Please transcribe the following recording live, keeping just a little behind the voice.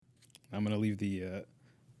I'm going to leave the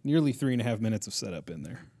nearly 3.5 minutes of setup in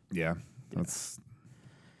there. Yeah, that's.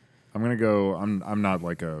 I'm gonna go. I'm not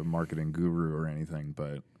like a marketing guru or anything,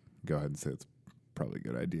 but go ahead and say it's probably a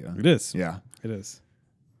good idea. It is. Yeah, it is.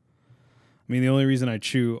 I mean, the only reason I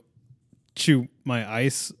chew my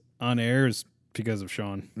ice on air is because of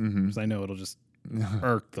Sean, because I know it'll just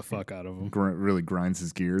irk the fuck out of him. Really grinds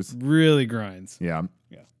his gears. Really grinds. Yeah.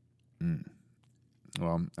 Yeah.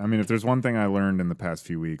 Well, I mean, if there's one thing I learned in the past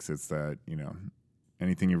few weeks, it's that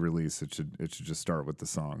anything you release, it should just start with the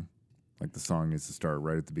song. Like the song needs to start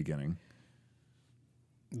right at the beginning.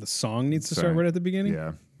 The song needs to start right at the beginning?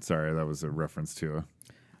 Yeah. Sorry, that was a reference to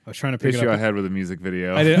I was trying to pick issue it up. I had with a music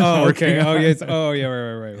video. I did. Oh, okay. Oh, yes. Oh, yeah.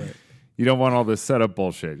 Right. You don't want all this setup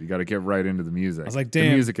bullshit. You got to get right into the music. I was like, damn.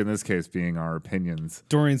 The music in this case being our opinions.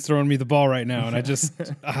 Dorian's throwing me the ball right now, and I just...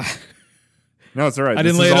 No, it's all right. I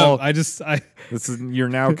didn't lay it up. You're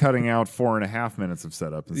now cutting out 4.5 minutes of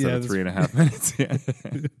setup instead of 3.5 minutes. Yeah.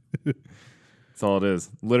 That's all it is.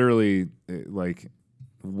 Literally, like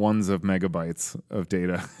ones of megabytes of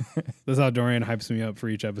data. That's how Dorian hypes me up for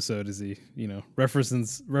each episode. Is he,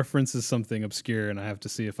 references something obscure, and I have to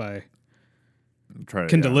see if I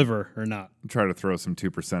can deliver or not. Try to throw some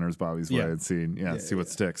 2%ers Bobby's way and see what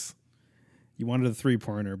sticks. You wanted a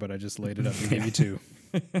 3-pointer, but I just laid it up and gave you 2.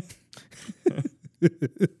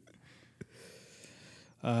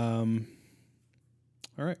 All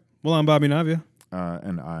right. Well, I'm Bobby Navia.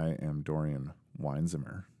 And I am Dorian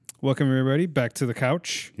Weinzimmer. Welcome, everybody, back to the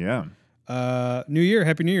couch. Yeah. New Year.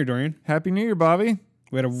 Happy New Year, Dorian. Happy New Year, Bobby.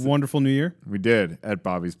 We had a wonderful New Year. We did at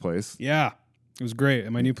Bobby's place. Yeah. It was great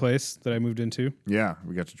at my new place that I moved into. Yeah.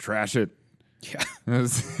 We got to trash it. Yeah. It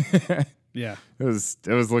was yeah. It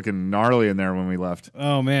was looking gnarly in there when we left.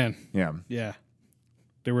 Oh, man. Yeah. Yeah.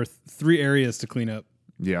 There were 3 areas to clean up.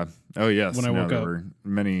 Yeah. Oh, yes. When I woke there up. were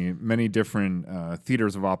many different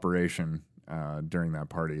theaters of operation during that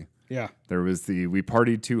party. Yeah. There was we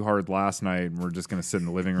partied too hard last night and we're just going to sit in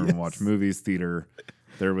the living room and watch movies theater.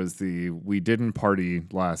 There was we didn't party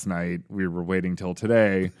last night. We were waiting till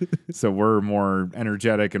today. So we're more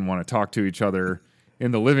energetic and want to talk to each other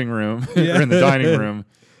in the living room or in the dining room.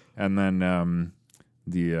 And then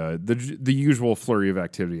the usual flurry of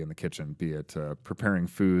activity in the kitchen, be it preparing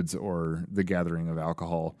foods or the gathering of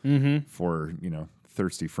alcohol for,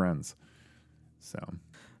 thirsty friends. So,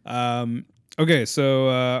 okay. So,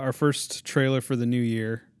 our first trailer for the new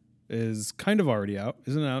year is kind of already out.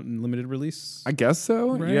 Isn't it out in limited release? I guess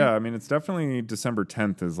so. Right? Yeah. I mean, it's definitely December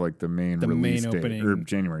 10th is like the main release date, opening. or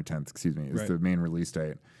January 10th, excuse me, is the main release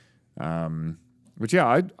date. Which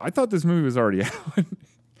I thought this movie was already out.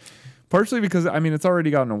 Partially because, I mean, it's already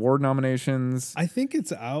gotten award nominations. I think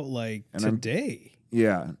it's out today.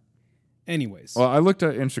 Yeah. Anyways. Well, I looked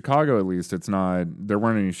at in Chicago, at least, there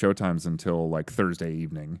weren't any showtimes until like Thursday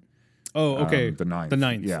evening. Oh, okay. The 9th. The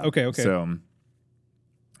 9th. Yeah. Okay.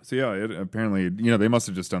 So yeah, it apparently, they must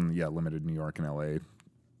have just done, limited New York and LA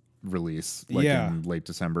release in late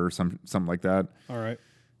December, something like that. All right.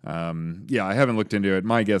 I haven't looked into it.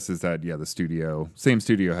 My guess is that, the same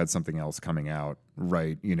studio had something else coming out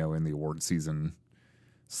right, in the award season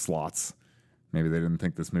slots. Maybe they didn't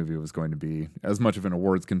think this movie was going to be as much of an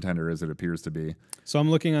awards contender as it appears to be. So I'm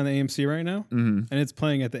looking on the AMC right now, and it's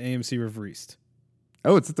playing at the AMC River East.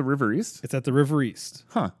 Oh, it's at the River East? It's at the River East.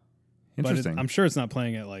 Huh. Interesting. But I'm sure it's not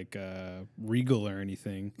playing at Regal or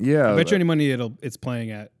anything. Yeah. I bet you any money it's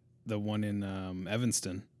playing at the one in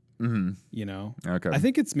Evanston. Mm-hmm. Okay. I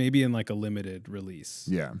think it's maybe in a limited release.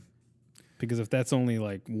 Yeah. Because if that's only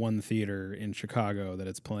one theater in Chicago that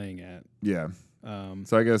it's playing at. Yeah.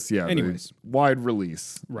 So I guess, anyways. Wide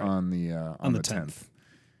release right. on the 10th.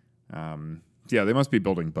 They must be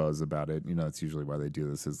building buzz about it. That's usually why they do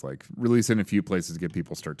this, is release in a few places to get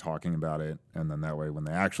people start talking about it. And then that way, when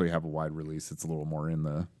they actually have a wide release, it's a little more in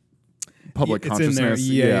the public consciousness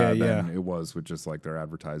than it was with just their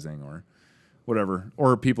advertising or whatever.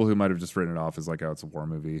 Or people who might have just written it off as it's a war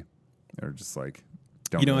movie. They're just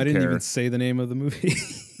don't really I didn't care. even say the name of the movie.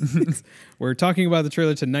 We're talking about the trailer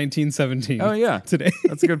to 1917. Oh, yeah. Today.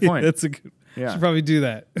 That's a good point. Should probably do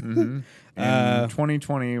that. Mm-hmm. In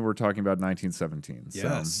 2020, we're talking about 1917.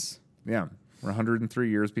 Yes. So, yeah. We're 103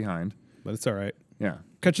 years behind. But it's all right. Yeah.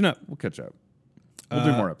 Catching up. We'll catch up. We'll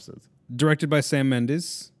do more episodes. Directed by Sam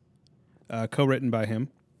Mendes. Co-written by him.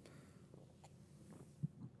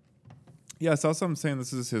 Yeah, I saw someone saying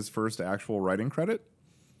this is his first actual writing credit.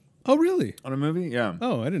 Oh, really? On a movie? Yeah.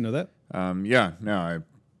 Oh, I didn't know that. I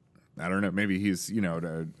don't know. Maybe he's,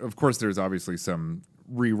 of course, there's obviously some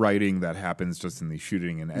rewriting that happens just in the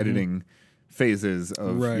shooting and editing phases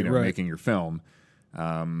of, making your film.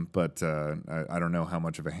 But I don't know how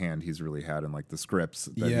much of a hand he's really had in like the scripts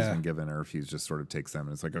that he's been given, or if he's just sort of takes them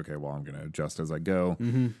and it's like, okay, well, I'm going to adjust as I go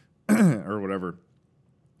or whatever.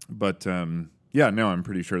 But yeah, no, I'm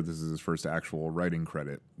pretty sure this is his first actual writing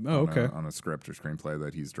credit. On a script or screenplay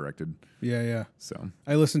that he's directed. Yeah. So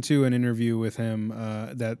I listened to an interview with him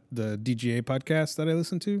that the DGA podcast that I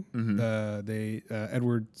listened to.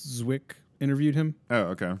 Edward Zwick interviewed him. Oh,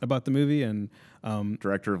 okay. About the movie and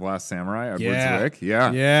director of Last Samurai, Edward Zwick.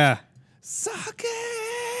 Yeah. Sake.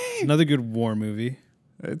 Another good war movie.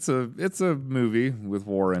 It's a movie with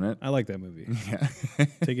war in it. I like that movie. Yeah.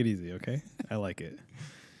 Take it easy, okay? I like it.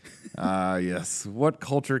 Yes. What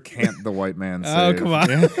culture can't the white man save? Oh, come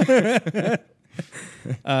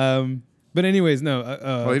on. But anyways, no.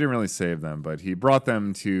 Well, he didn't really save them, but he brought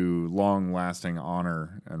them to long-lasting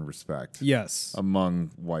honor and respect. Yes.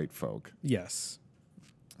 Among white folk. Yes.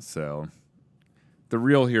 So, the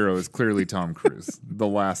real hero is clearly Tom Cruise, the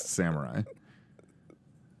last samurai.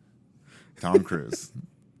 Tom Cruise.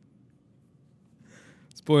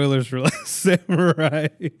 Spoilers for Last Samurai.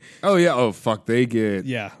 Oh, yeah. Oh, fuck. They get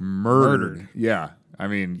murdered. Yeah. I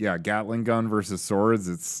mean, yeah, Gatling gun versus swords.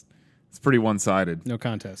 It's pretty one-sided. No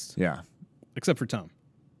contest. Yeah. Except for Tom.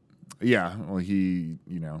 Yeah. Well, he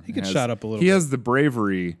gets shot up a little bit. He has the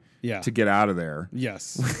bravery to get out of there.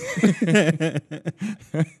 Yes.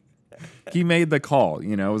 He made the call.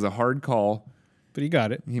 It was a hard call. But he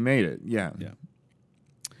got it. He made it. Yeah. Yeah.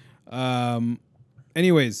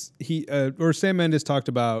 Anyways, Sam Mendes talked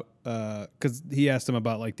about because he asked him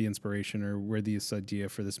about like the inspiration or where this idea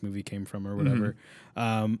for this movie came from or whatever.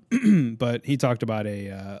 But he talked about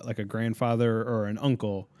a grandfather or an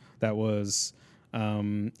uncle that was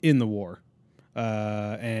in the war,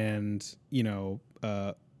 and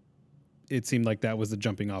it seemed like that was the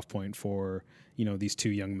jumping off point for these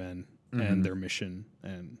two young men and their mission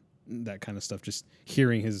and that kind of stuff. Just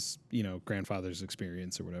hearing his grandfather's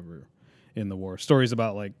experience or whatever in the war. Stories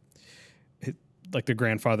about like the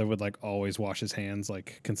grandfather would like always wash his hands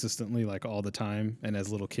like consistently like all the time, and as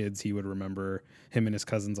little kids he would remember him and his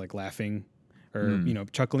cousins like laughing or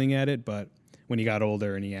chuckling at it, but when he got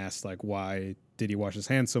older and he asked like why did he wash his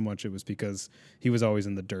hands so much, it was because he was always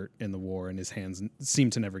in the dirt in the war and his hands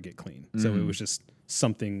seemed to never get clean. So it was just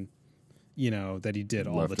something that he did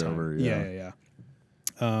all the time. Over, yeah.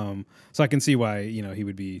 So I can see why he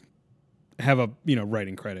would have a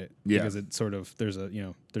writing credit because it sort of there's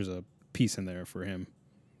a piece in there for him.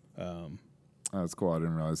 That's cool. I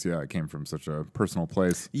didn't realize. Yeah, it came from such a personal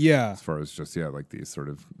place. Yeah, as far as just like the sort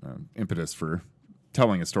of impetus for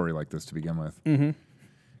telling a story like this to begin with.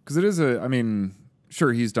 Because it is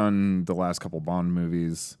sure he's done the last couple Bond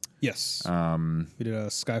movies. Yes. We did a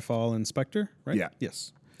Skyfall and Spectre, right? Yeah.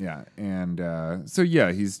 Yes. Yeah, and so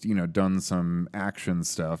he's done some action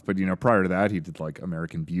stuff, but prior to that he did like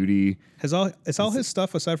American Beauty. Has all his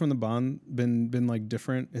stuff aside from the Bond been like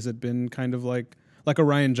different? Has it been kind of like a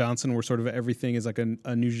Rian Johnson where sort of everything is like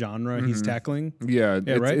a new genre he's tackling? Yeah,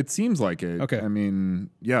 right. It seems like it. Okay. I mean,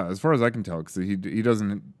 yeah, as far as I can tell, because he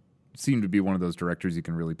doesn't seem to be one of those directors you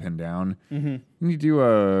can really pin down. Didn't he do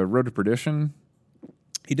Road to Perdition?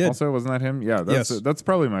 He did. Also, wasn't that him? Yeah, that's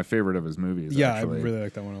probably my favorite of his movies. Yeah, actually. I really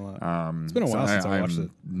like that one a lot. It's been a while since I watched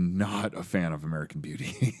it. I'm not a fan of American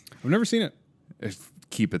Beauty. I've never seen it.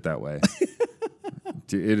 Keep it that way.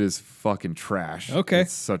 Dude, it is fucking trash. Okay.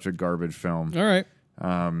 It's such a garbage film. All right.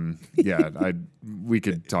 We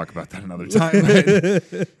could talk about that another time.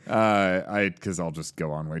 Because I'll just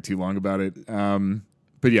go on way too long about it.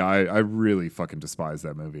 But yeah, I really fucking despise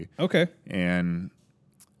that movie. Okay. And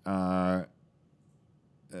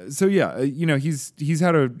so yeah, he's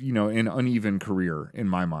had an uneven career in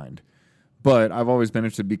my mind, but I've always been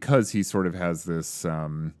interested because he sort of has this,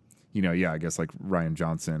 I guess like Rian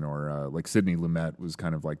Johnson or like Sidney Lumet was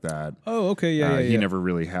kind of like that. Oh, okay, yeah. He never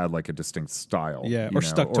really had like a distinct style, or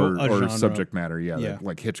stuck to a genre. Subject matter,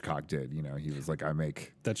 like Hitchcock did. He was like,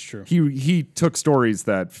 That's true. He took stories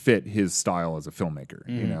that fit his style as a filmmaker,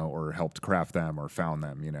 or helped craft them or found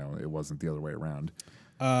them. It wasn't the other way around.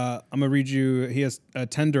 I'm going to read you. He has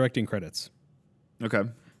 10 directing credits. Okay.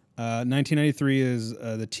 1993 is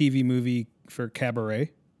the TV movie for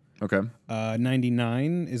Cabaret. Okay.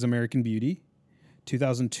 99 is American Beauty.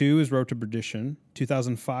 2002 is Road to Perdition.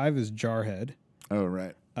 2005 is Jarhead. Oh,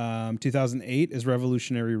 right. 2008 is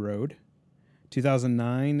Revolutionary Road.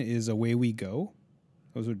 2009 is Away We Go.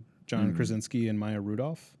 Those are John Krasinski and Maya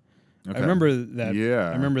Rudolph. Okay. I remember that. Yeah.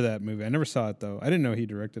 I remember that movie. I never saw it, though. I didn't know he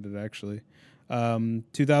directed it, actually.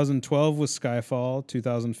 2012 was Skyfall.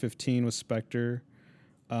 2015 was Spectre.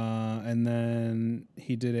 And then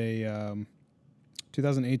he did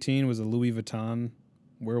 2018 was a Louis Vuitton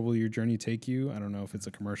Where Will Your Journey Take You? I don't know if it's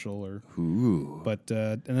a commercial or... Ooh. But,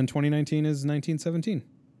 and then 2019 is 1917.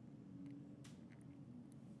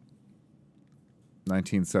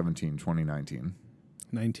 1917, 2019.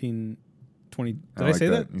 1920. Did I like say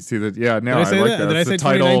that? You see that? Yeah, no, Did I I say like that? that. Did I That's say the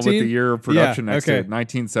title with 2019? the year of production Yeah, next okay. to it.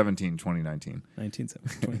 1917, 2019.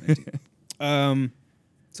 1917, 2019.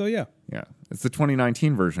 So, yeah. Yeah, it's the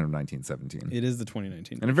 2019 version of 1917. It is the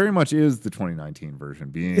 2019. And it very much is the 2019 version,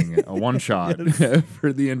 being a one-shot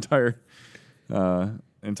for the entirety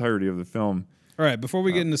of the film. All right, before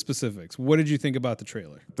we get into specifics, what did you think about the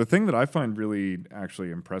trailer? The thing that I find really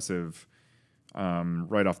actually impressive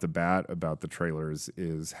right off the bat about the trailers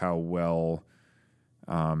is how well,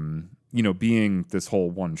 being this whole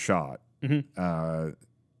one shot,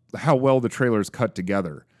 how well the trailers cut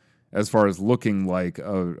together as far as looking like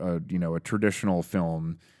a traditional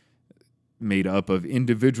film made up of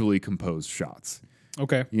individually composed shots.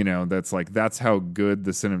 Okay. That's how good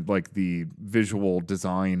the visual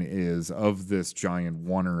design is of this giant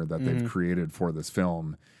oneer that they've created for this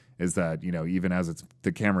film. Is that, even as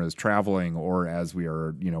the camera is traveling or as we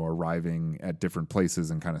are, arriving at different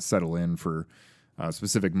places and kind of settle in for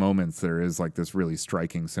specific moments, there is like this really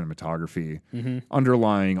striking cinematography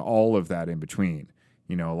underlying all of that in between.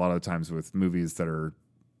 A lot of the times with movies that are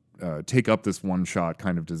take up this one shot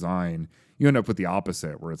kind of design, you end up with the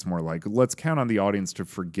opposite, where it's more like, let's count on the audience to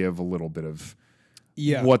forgive a little bit of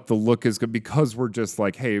what the look is good, because we're just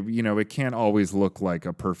like, hey, it can't always look like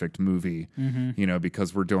a perfect movie,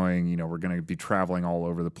 because we're doing, we're going to be traveling all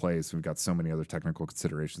over the place. We've got so many other technical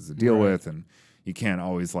considerations to deal with, and you can't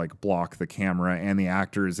always like block the camera and the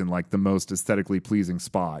actors in like the most aesthetically pleasing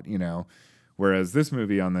spot, Whereas this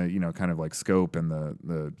movie, on the, kind of like scope and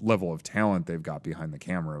the level of talent they've got behind the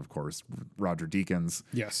camera, of course, Roger Deakins,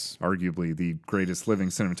 yes, arguably the greatest living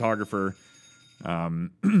cinematographer.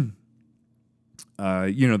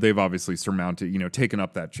 They've obviously surmounted, taken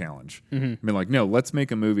up that challenge. I mean, like, no, let's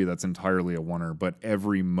make a movie that's entirely a oneer, but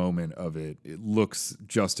every moment of it looks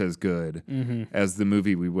just as good as the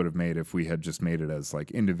movie we would have made if we had just made it as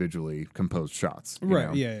like individually composed shots. Right.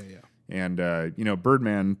 know? Yeah. And,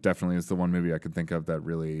 Birdman definitely is the one movie I could think of that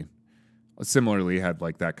really similarly had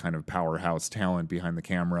like that kind of powerhouse talent behind the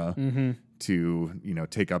camera to,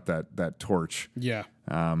 take up that torch. Yeah.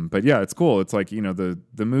 But yeah, it's cool. It's like, the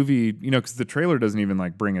movie, because the trailer doesn't even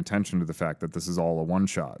like bring attention to the fact that this is all a one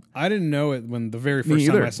shot. I didn't know it when the very first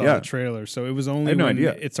time I saw the trailer. So it was only when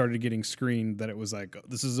it started getting screened that it was like,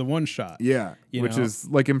 this is a one shot. Yeah. Which is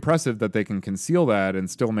like impressive that they can conceal that and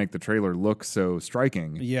still make the trailer look so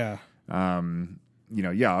striking. Yeah.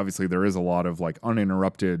 Obviously there is a lot of like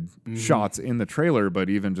uninterrupted shots in the trailer, but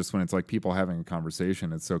even just when it's like people having a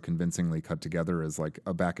conversation, it's so convincingly cut together as like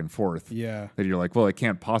a back and forth. Yeah. That you're like, well, it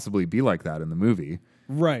can't possibly be like that in the movie.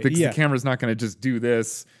 Right. Because the camera's not going to just do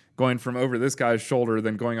this, going from over this guy's shoulder,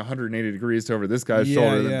 then going 180 degrees to over this guy's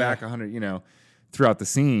shoulder, then back 100, throughout the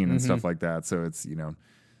scene and stuff like that. So it's,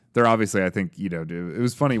 they're obviously, I think, it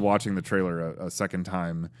was funny watching the trailer a second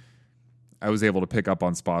time. I was able to pick up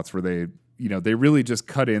on spots where they really just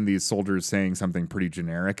cut in these soldiers saying something pretty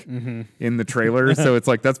generic in the trailer. So it's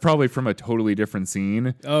like, that's probably from a totally different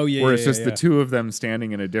scene. Oh, yeah. Where it's just the two of them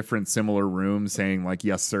standing in a different similar room saying like,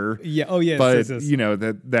 yes, sir. Yeah. Oh, yeah. But,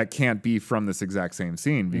 that can't be from this exact same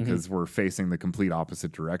scene because we're facing the complete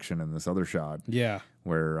opposite direction in this other shot. Yeah.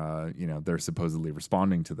 Where, they're supposedly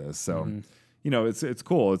responding to this. So, it's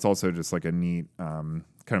cool. It's also just like a neat kind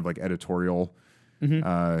of like editorial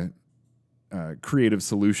creative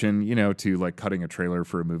solution, to like cutting a trailer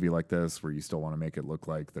for a movie like this, where you still want to make it look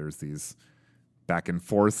like there's these back and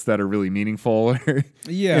forths that are really meaningful in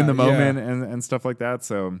the moment and stuff like that.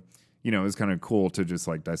 So, it was kind of cool to just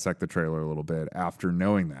like dissect the trailer a little bit after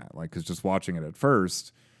knowing that, like, cause just watching it at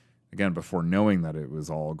first, again, before knowing that it was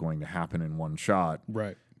all going to happen in one shot.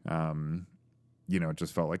 Right. It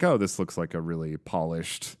just felt like, oh, this looks like a really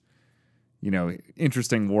polished,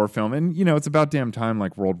 interesting war film. And, it's about damn time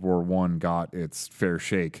like World War I got its fair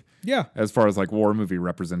shake. Yeah. As far as like war movie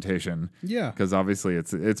representation. Yeah. Because obviously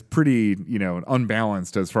it's pretty,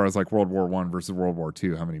 unbalanced as far as like World War I versus World War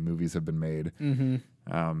II, how many movies have been made.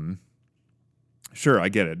 Sure, I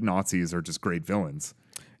get it. Nazis are just great villains.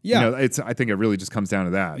 Yeah. I think it really just comes down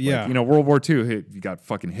to that. Yeah. Like, World War II, you got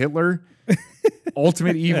fucking Hitler,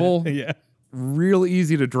 ultimate evil. Yeah. Real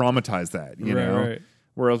easy to dramatize that, Right.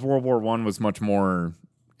 Whereas World War I was much more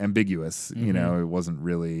ambiguous. It wasn't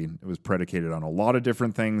really, it was predicated on a lot of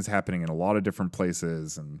different things happening in a lot of different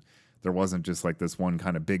places. And there wasn't just like this one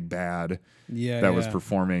kind of big bad that was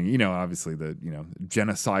performing, obviously the,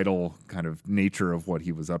 genocidal kind of nature of what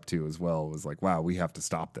he was up to as well was like, wow, we have to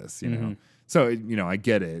stop this, So, I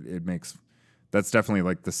get it. It makes that's definitely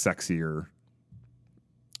like the sexier,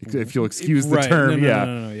 if you'll excuse the Right. term,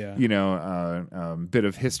 No, yeah. you know, bit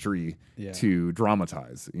of history Yeah. to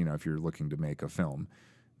dramatize, you know, if you're looking to make a film.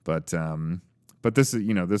 But this is,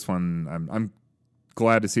 you know, this one I'm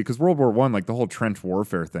glad to see, because World War I, like the whole trench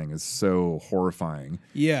warfare thing is so horrifying.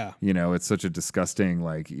 Yeah. You know, it's such a disgusting,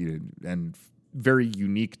 like, and very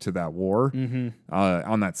unique to that war,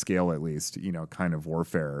 on that scale at least, you know, kind of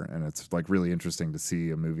warfare. And it's like really interesting to see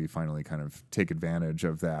a movie finally kind of take advantage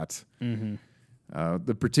of that.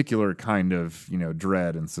 The particular kind of, you know,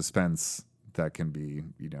 dread and suspense that can be,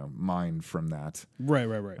 you know, mined from that Right.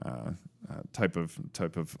 type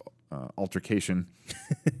of altercation.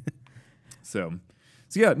 So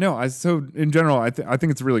yeah, no. So in general, I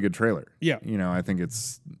think it's a really good trailer. Yeah. You know, I think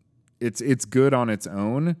it's good on its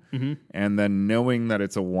own, and then knowing that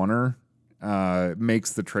it's a oneer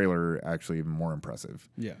makes the trailer actually even more impressive.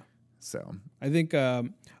 Yeah. So I think I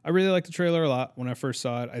really liked the trailer a lot when I first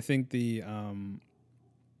saw it. I think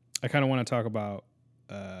I kind of want to talk about.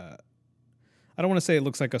 I don't want to say it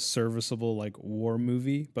looks like a serviceable like war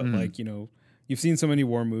movie, but like, you know, you've seen so many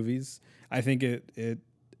war movies. I think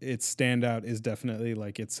its standout is definitely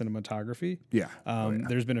like its cinematography. yeah.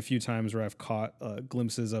 There's been a few times where I've caught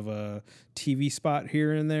glimpses of a TV spot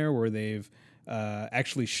here and there where they've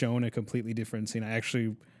actually shown a completely different scene. I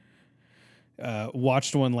actually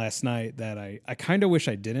watched one last night that I kind of wish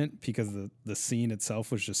I didn't, because the scene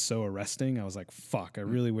itself was just so arresting. I was like, fuck, I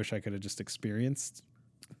really wish I could have just experienced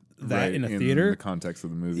that in a theater. In the context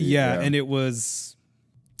of the movie. Yeah, and it was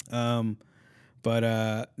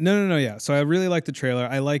but no, yeah. So I really like the trailer.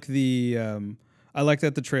 I like I like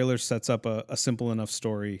that the trailer sets up a simple enough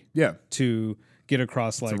story Yeah. to get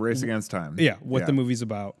across It's like a race against time. yeah, what the movie's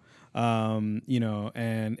about. You know,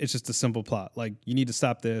 and it's just a simple plot. Like, you need to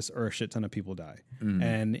stop this or a shit ton of people die.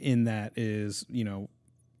 And in that is, you know,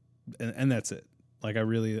 and that's it. Like, I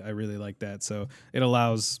really like that. So it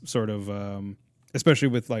allows sort of, especially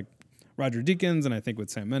with like Roger Deakins and I think with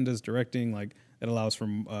Sam Mendes directing, like it allows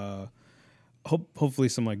for hopefully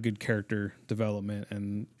some like good character development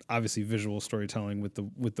and obviously visual storytelling with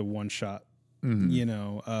the one shot, you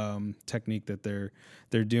know, technique that they're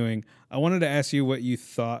doing. I wanted to ask you what you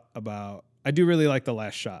thought about. I do really like the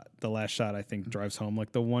last shot. The last shot, I think, drives home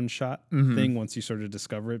like the one shot thing once you sort of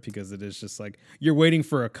discover it, because it is just like you're waiting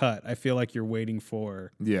for a cut. I feel like you're waiting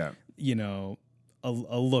for, you know, a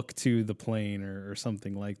look to the plane or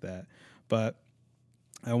something like that. But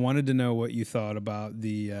I wanted to know what you thought about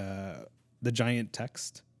the giant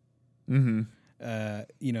text. You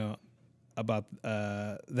know, about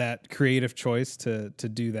that creative choice to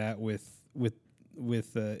do that with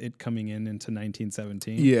it coming into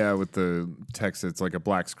 1917. Yeah, with the text, it's like a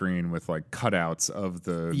black screen with like cutouts of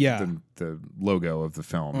the logo of the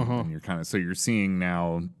film, and you're kind of you're seeing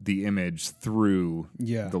now the image through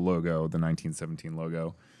the logo, the 1917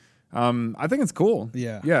 logo. I think it's cool.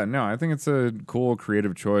 Yeah. No, I think it's a cool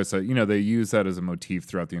creative choice. You know, they use that as a motif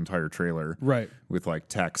throughout the entire trailer, right? With like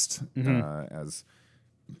text as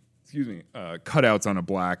cutouts on a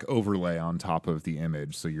black overlay on top of the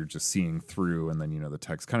image, so you're just seeing through, and then, you know, the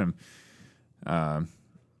text kind of.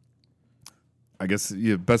 I guess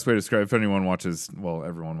the best way to describe, if anyone watches, well,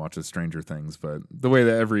 everyone watches Stranger Things, but the way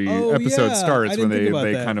that every episode starts, when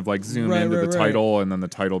they kind of like zoom into the title, and then the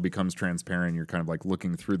title becomes transparent, you're kind of like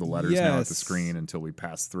looking through the letters now at the screen until we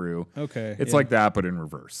pass through. Okay. It's like that, but in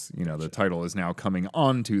reverse. You know, the title is now coming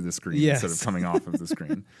onto the screen instead of coming off of the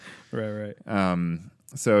screen. Right.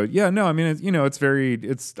 So yeah, no, I mean, I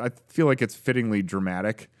feel like it's fittingly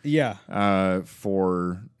dramatic. Yeah.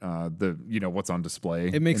 For the, you know, what's on display.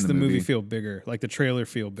 It makes the movie feel bigger, like the trailer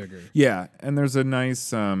feel bigger. Yeah, and there's a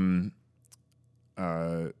nice kind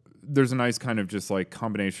of just like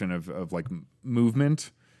combination of like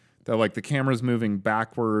movement, that like the camera's moving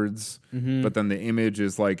backwards, but then the image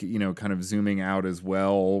is like, you know, kind of zooming out as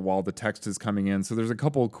well while the text is coming in. So there's a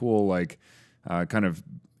couple of cool like kind of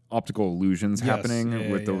optical illusions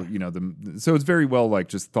happening with the, you know, so it's very well like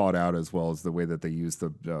just thought out, as well as the way that they use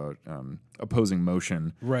the opposing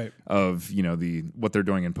motion of, you know, what they're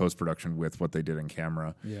doing in post-production with what they did in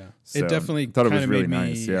camera. So it definitely thought it was really made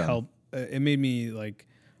nice. Me help. It made me like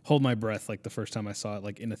hold my breath like the first time I saw it,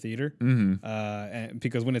 like in a theater, and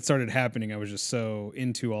because when it started happening, I was just so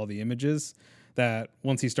into all the images that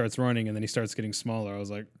once he starts running and then he starts getting smaller, I was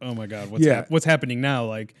like, oh my God, what's happening now?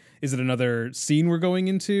 Like, is it another scene we're going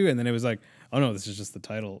into? And then it was like, oh no, this is just the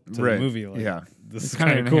title to the movie. Like, this is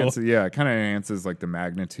kind of cool. It kind of enhances like the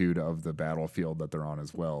magnitude of the battlefield that they're on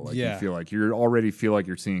as well. Like you already feel like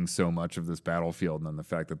you're seeing so much of this battlefield, and then the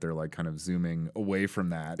fact that they're like kind of zooming away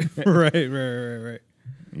from that. Right.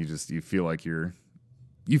 You feel like you're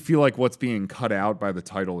you feel like what's being cut out by the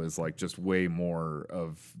title is like just way more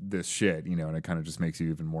of this shit, you know, and it kind of just makes you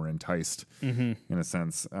even more enticed in a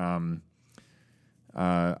sense. I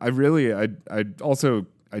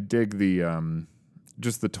dig the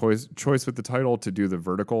just the choice with the title to do the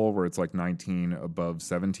vertical where it's like 19 above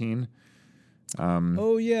 17.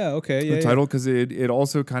 Oh yeah, okay, yeah. The title, because it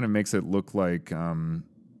also kind of makes it look like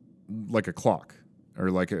a clock or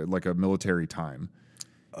like a military time.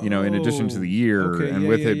 You know, in addition to the year, okay, and yeah,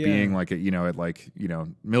 with yeah, it yeah. being like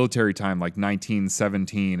military time, like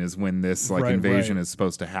 1917 is when this like Right, invasion right. is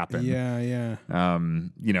supposed to happen. Yeah, yeah.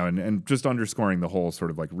 You know, and just underscoring the whole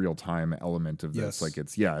sort of like real time element of Yes. this. Like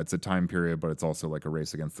it's a time period, but it's also like a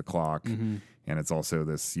race against the clock. Mm-hmm. And it's also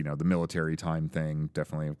this, you know, the military time thing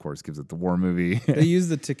definitely, of course, gives it the war movie. They use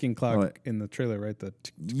the ticking clock Well, in the trailer, right?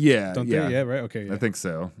 Yeah, Don't yeah. they? Yeah, right. Okay. Yeah. I think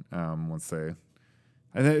so. Once they,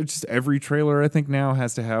 I think just every trailer I think now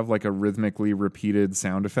has to have like a rhythmically repeated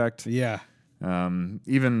sound effect. Yeah.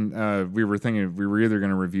 Even we were thinking we were either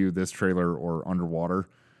going to review this trailer or Underwater.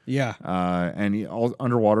 Yeah.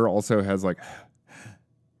 Underwater also has like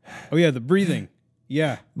Oh yeah, the breathing.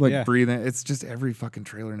 Yeah. yeah. breathing. It's just every fucking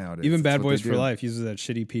trailer nowadays. Even That's Bad what they Boys for do. Life uses that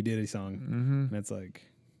shitty P Diddy song, and it's like,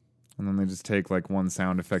 And then they just take like one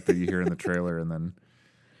sound effect that you hear in the trailer, and then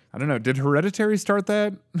I don't know. Did Hereditary start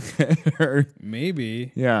that? Or-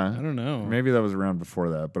 maybe. yeah, I don't know. Maybe that was around before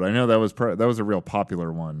that, but I know that was a real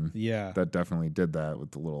popular one. Yeah. That definitely did that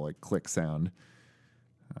with the little like click sound.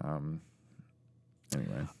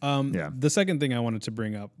 Anyway. Yeah. The second thing I wanted to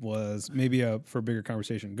bring up was maybe for a bigger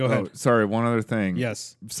conversation. Go Oh, ahead. sorry. One other thing.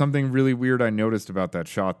 Yes. Something really weird I noticed about that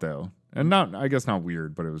shot though, and I guess not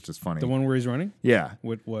weird, but it was just funny. The one where he's running? Yeah.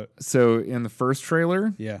 What? So in the first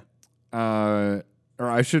trailer, Yeah. or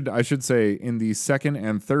I should say, in the second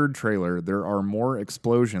and third trailer, there are more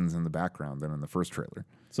explosions in the background than in the first trailer.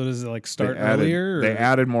 So does it like start They added- earlier? or- They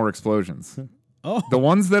added more explosions. Oh. The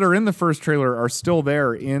ones that are in the first trailer are still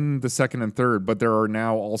there in the second and third, but there are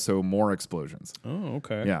now also more explosions. Oh,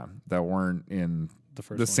 okay. Yeah, that weren't in The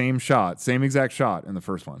first the one. same exact shot in the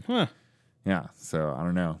first one. Huh. Yeah, so I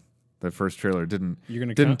don't know. The first trailer didn't You're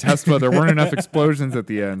gonna didn't test whether there weren't enough explosions at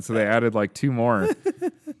the end, so they added like 2 more. It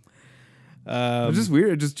was just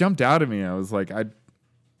weird. It just jumped out at me. I was like, I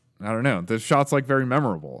don't know. The shot's like very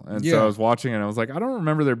memorable, and so Yeah. I was watching it. And I was like, I don't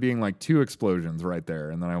remember there being like 2 explosions right there.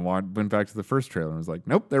 And then I went back to the first trailer and was like,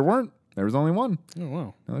 nope, there weren't. There was only 1. Oh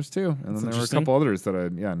wow. No, there's 2, and then there were a interesting. couple others that I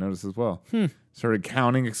noticed as well. Started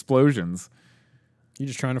counting explosions. You're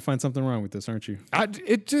just trying to find something wrong with this, aren't you? I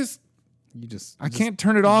I can't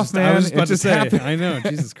turn it off, man. I was just about it just to say. happened. I know.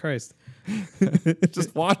 Jesus Christ.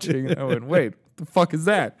 Just watching, and I went, wait, the fuck is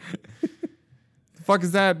that? The fuck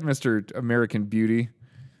is that, Mr. American Beauty?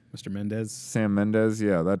 Mr. Mendez. Sam Mendes,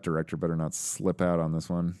 yeah, that director better not slip out on this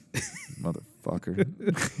one, motherfucker.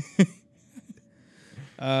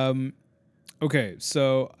 Okay,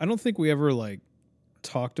 so I don't think we ever like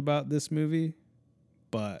talked about this movie,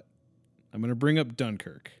 but I'm gonna bring up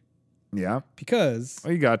Dunkirk Yeah, because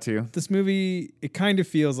well, you got to. this movie it kind of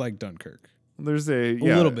feels like Dunkirk. There's a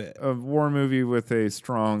little bit. a war movie with a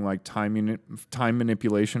strong like time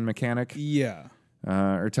manipulation mechanic Yeah.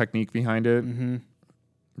 or technique behind it. Mm-hmm.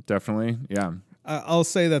 Definitely, yeah. I'll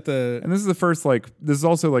say that And this is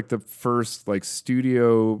also like the first like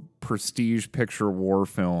studio prestige picture war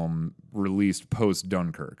film released post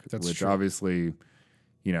Dunkirk, That's which true. obviously,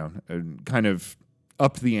 you know, kind of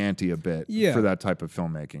upped the ante a bit Yeah. for that type of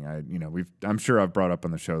filmmaking. I'm sure I've brought up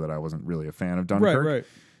on the show that I wasn't really a fan of Dunkirk,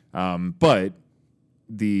 right. but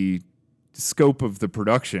the scope of the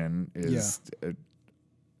production is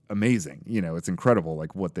amazing. You know, it's incredible,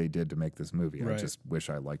 like what they did to make this movie. Right. I just wish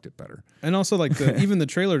I liked it better. And also like even the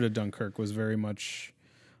trailer to Dunkirk was very much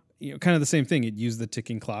kind of the same thing. It used the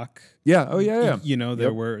ticking clock. Yeah. Oh yeah. Yeah. You know,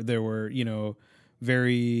 there were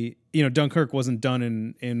very Dunkirk wasn't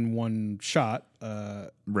done in one shot.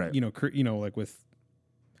 Right. Like with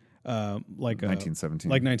like 1917.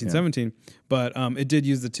 like 1917, but it did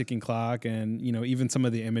use the ticking clock, and even some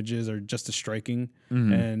of the images are just as striking,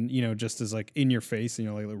 and just as like in your face,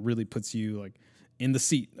 and like it really puts you like in the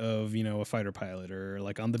seat of a fighter pilot or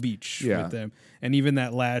like on the beach with them, and even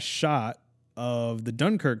that last shot of the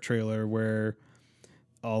Dunkirk trailer where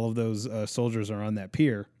all of those soldiers are on that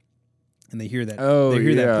pier. And they hear that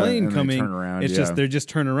that plane and coming. they turn around, it's just they're just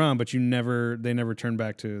turning around, but they never turn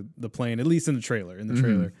back to the plane. At least in the trailer. In the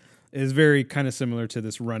trailer, it is very kind of similar to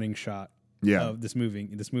this running shot of this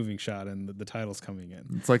moving shot, and the title's coming in.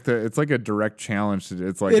 It's like a direct challenge to.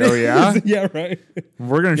 It's like, It oh is. yeah, Yeah, right.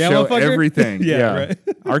 we're gonna Yeah, show motherfucker. everything. Yeah, right.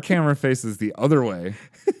 Our camera faces the other way.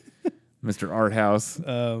 Mr. Arthouse.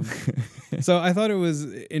 So I thought it was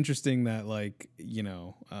interesting that, like,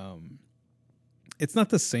 it's not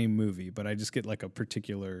the same movie, but I just get like a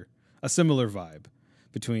similar vibe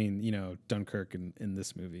between, Dunkirk and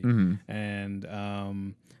this movie.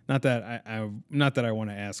 And not that I want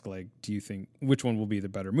to ask, like, do you think which one will be the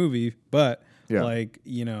better movie, but like,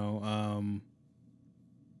 do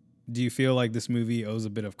you feel like this movie owes a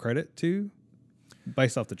bit of credit to,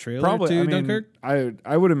 based off the trailer, to Dunkirk?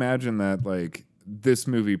 I would imagine that, like, this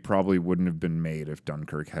movie probably wouldn't have been made if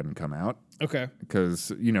Dunkirk hadn't come out. Okay.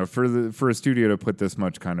 Because, for a studio to put this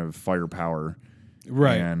much kind of firepower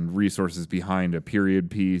and resources behind a period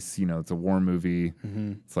piece, it's a war movie.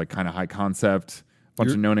 It's like kind of high concept,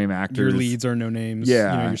 bunch of no-name actors. Your leads are no names.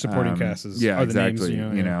 Yeah. Your supporting cast are exactly. the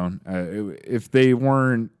names. If they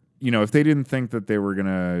weren't, if they didn't think that they were going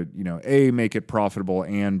to, A, make it profitable,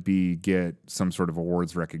 and B, get some sort of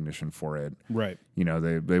awards recognition for it. Right.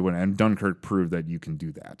 They wouldn't. And Dunkirk proved that you can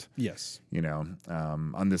do that. Yes.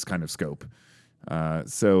 On this kind of scope.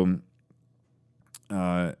 So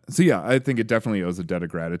yeah, I think it definitely owes a debt of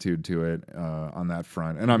gratitude to it on that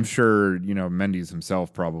front. And I'm sure, Mendes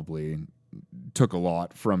himself probably took a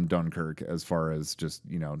lot from Dunkirk as far as just,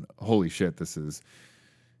 holy shit, this is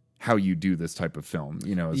how you do this type of film,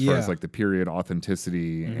 as far as like the period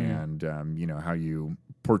authenticity and, how you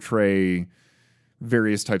portray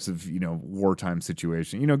various types of, wartime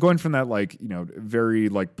situation, going from that, like, very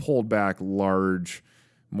like pulled back, large,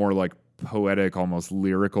 more like poetic, almost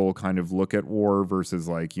lyrical kind of look at war versus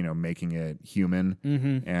like, making it human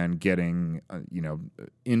and getting,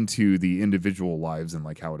 into the individual lives and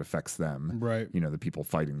like how it affects them. Right. The people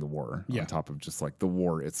fighting the war on top of just like the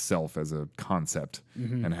war itself as a concept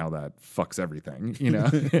and how that fucks everything,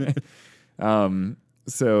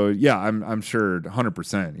 So yeah, I'm sure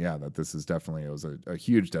 100%. That this is definitely, it was a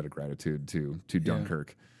huge debt of gratitude to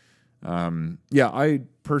Dunkirk. I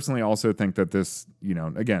personally also think that this,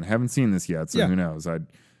 again, haven't seen this yet, so who knows?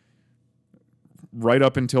 Right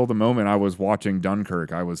up until the moment I was watching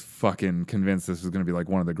Dunkirk, I was fucking convinced this was going to be like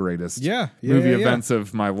one of the greatest movie events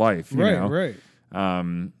of my life. Right.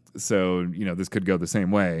 So, this could go the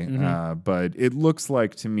same way. But it looks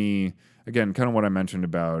like to me, again, kind of what I mentioned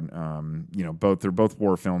about, they're both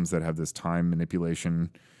war films that have this time manipulation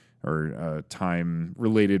or time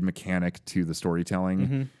related mechanic to the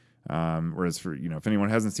storytelling. Whereas for, if anyone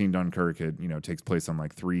hasn't seen Dunkirk, it, takes place on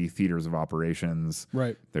like 3 theaters of operations.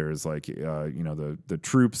 Right. There's like, the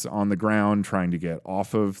troops on the ground trying to get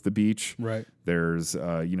off of the beach. Right. There's,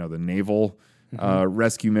 the naval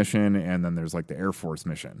rescue mission, and then there's like the Air Force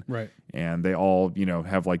mission. Right. And they all,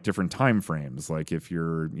 have like different time frames. Like if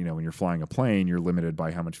you're, when you're flying a plane, you're limited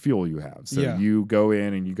by how much fuel you have. So you go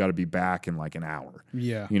in and you got to be back in like an hour.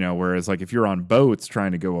 Yeah. Whereas like if you're on boats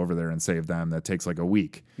trying to go over there and save them, that takes like a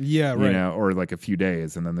week. Yeah, right. Or like a few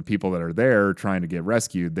days. And then the people that are there trying to get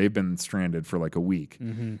rescued, they've been stranded for like a week.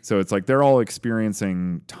 So it's like they're all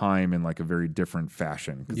experiencing time in like a very different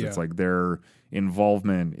fashion, because it's like their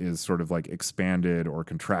involvement is sort of like expanded or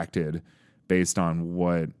contracted based on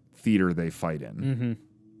what theater they fight in.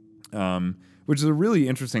 Which is a really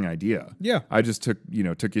interesting idea. Yeah. I just took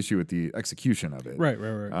issue with the execution of it. Right.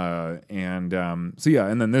 And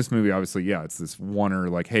then this movie, obviously, it's this oneer,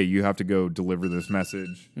 like, hey, you have to go deliver this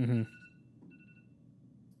message.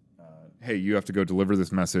 Hey, you have to go deliver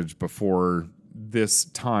this message before this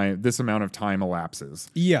amount of time elapses.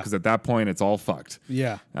 Yeah. Because at that point, it's all fucked.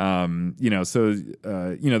 Yeah. So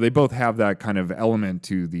they both have that kind of element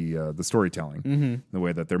to the storytelling, the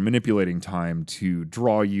way that they're manipulating time to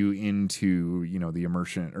draw you into, the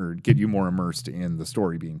immersion, or get you more immersed in the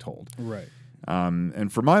story being told. Right.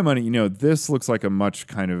 And for my money, this looks like a much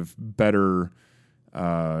kind of better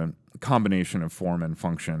combination of form and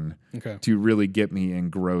function to really get me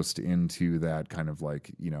engrossed into that kind of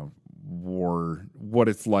like, war, what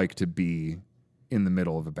it's like to be in the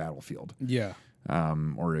middle of a battlefield. Yeah.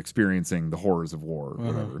 Or experiencing the horrors of war or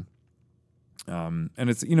whatever. And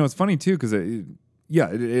it's, it's funny too, because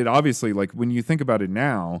it obviously, like, when you think about it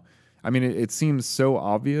now, I mean, it seems so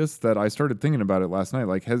obvious that I started thinking about it last night.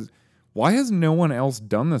 Like, why has no one else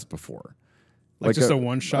done this before? Like just a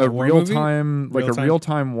one-shot a war real movie? time, like a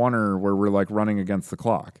real-time oneer where we're like running against the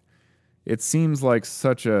clock. It seems like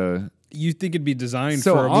such a... You think it'd be designed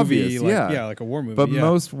so for a obvious, movie, like a war movie. But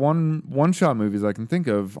most one-shot movies I can think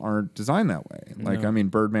of aren't designed that way. Like, I mean,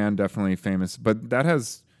 Birdman, definitely famous, but that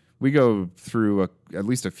has... We go through at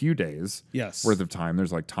least a few days worth of time.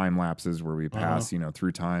 There's like time lapses where we pass,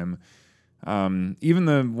 through time. Even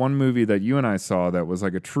the one movie that you and I saw that was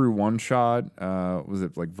like a true one shot, was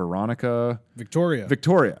it like Victoria?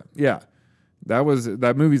 Victoria. Yeah.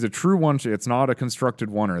 That movie's a true one. It's not a constructed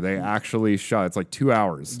oneer. They actually shot. It's like 2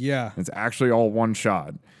 hours. Yeah. It's actually all one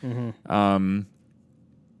shot. But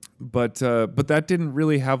that didn't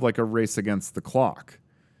really have like a race against the clock.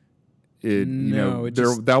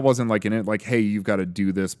 That wasn't like like, hey, you've got to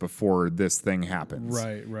do this before this thing happens.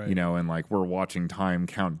 Right. And like we're watching time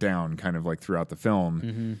count down kind of like throughout the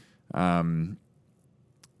film.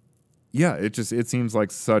 It seems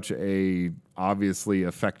like such a obviously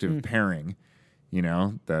effective pairing,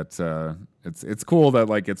 that it's cool that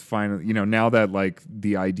like it's fine, now that like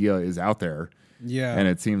the idea is out there. Yeah. And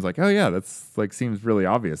it seems like, oh yeah, that's like seems really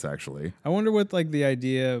obvious actually. I wonder what like the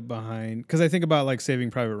idea behind, because I think about like Saving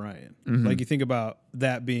Private Ryan. Like you think about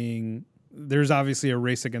that being, there's obviously a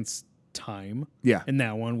race against time. Yeah. In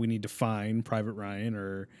that one, we need to find Private Ryan,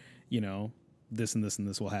 or, this and this and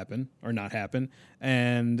this will happen or not happen.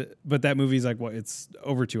 But that movie's like, what, it's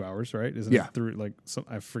over 2 hours, right? Isn't it through like,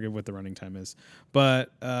 I forget what the running time is.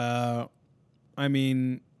 But I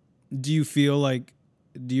mean, do you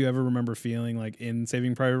ever remember feeling like in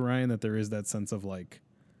Saving Private Ryan that there is that sense of like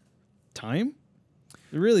time?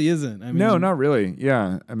 It really isn't. I mean, no, not really.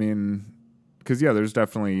 Yeah. I mean, because there's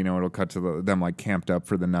definitely, it'll cut to them like camped up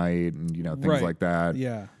for the night and, things like that.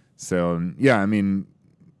 Yeah. So, yeah, I mean,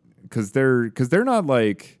 because they're not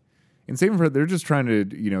like in Saving Private, they're just trying to,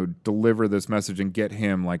 deliver this message and get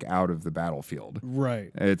him like out of the battlefield.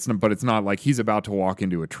 Right. But it's not like he's about to walk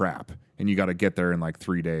into a trap and you got to get there in like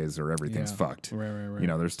 3 days or everything's fucked. Right.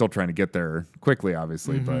 They're still trying to get there quickly,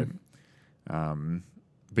 obviously, but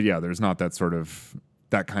yeah, there's not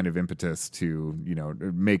that kind of impetus to,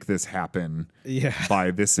 make this happen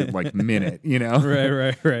by this like minute,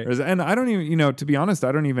 Right. And I don't even, to be honest,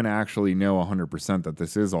 I don't even actually know 100% that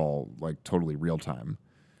this is all like totally real time.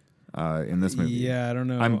 In this movie. Yeah, I don't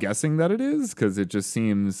know. I'm guessing that it is because it just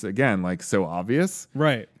seems, again, like so obvious.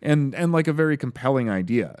 Right. And like a very compelling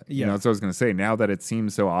idea. Yeah. That's what I was going to say. Now that it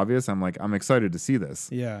seems so obvious, I'm excited to see this.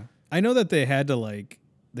 Yeah. I know that they had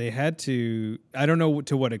to, I don't know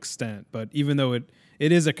to what extent, but even though it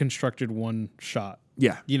is a constructed one shot,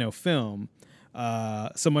 film,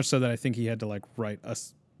 so much so that I think he had to like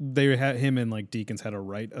him and like Deakins had to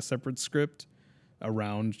write a separate script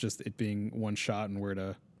around just it being one shot and where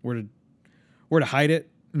to hide it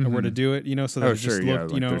or where to do it, so that it just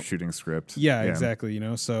looked, their shooting script. Yeah, exactly.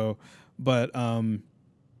 So, but,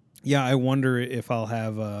 I wonder if I'll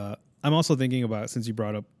have, I'm also thinking about, since you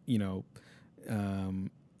brought up,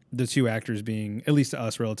 the two actors being, at least to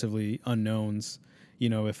us, relatively unknowns,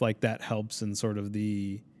 if like that helps in sort of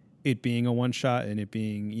it being a one shot and it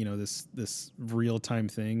being, this real time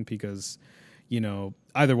thing, because,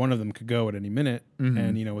 either one of them could go at any minute.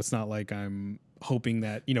 And, it's not like I'm hoping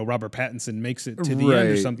that, Robert Pattinson makes it to the end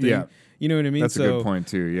or something. Yeah. You know what I mean? That's a good point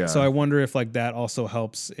too. Yeah. So I wonder if like that also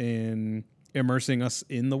helps in immersing us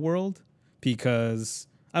in the world, because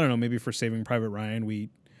I don't know, maybe for Saving Private Ryan, we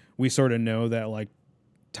sort of know that like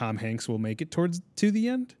Tom Hanks will make it to the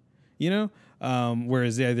end,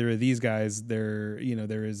 whereas either of these guys, there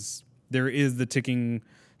is the ticking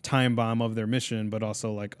time bomb of their mission, but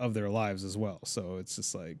also like of their lives as well. So it's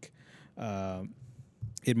just like,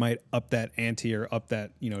 it might up that ante or up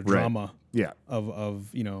that, drama of.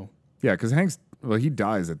 Yeah, because Hanks, he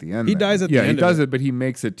dies at the end. He dies at the end. Yeah, he does it, but he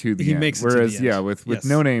makes it to the end. He makes it Whereas, to the end. with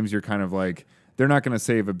No Names, you're kind of like, they're not going to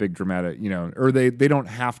save a big dramatic, or they don't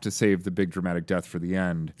have to save the big dramatic death for the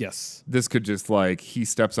end. Yes. This could just like, he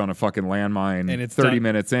steps on a fucking landmine and it's 30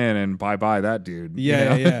 minutes in and bye that dude.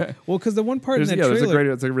 Yeah. Well, because the one part in that trailer.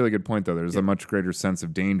 That's a really good point though. There's a much greater sense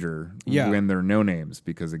of danger when they're No Names,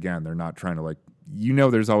 because again, they're not trying to like,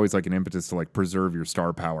 there's always like an impetus to like preserve your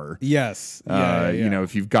star power. Yes.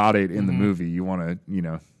 If you've got it in the movie, you want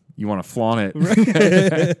to flaunt it.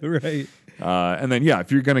 Right. And then,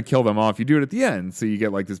 if you're going to kill them off, you do it at the end. So you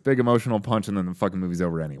get like this big emotional punch and then the fucking movie's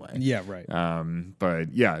over anyway. Yeah, right.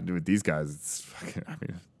 But yeah, with these guys, it's fucking,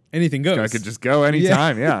 anything goes. I could just go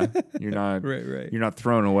anytime. Yeah. You're not, right. You're not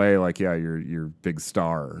thrown away like, your big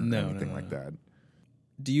star or anything like that.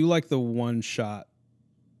 Do you like the one shot?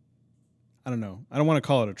 I don't know. I don't want to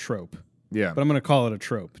call it a trope. Yeah. But I'm going to call it a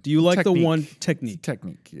trope. Do you like the one technique?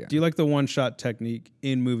 Technique, yeah. Do you like the one shot technique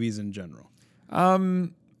in movies in general?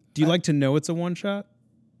 Do you like to know it's a one shot?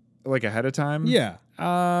 Like ahead of time? Yeah.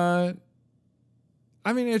 I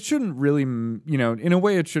mean, it shouldn't really, in a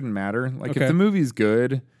way it shouldn't matter. Like if the movie's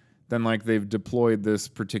good, then like they've deployed this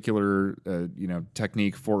particular,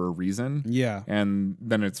 technique for a reason. Yeah. And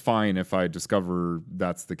then it's fine if I discover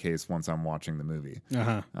that's the case once I'm watching the movie.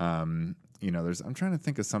 Uh-huh. I'm trying to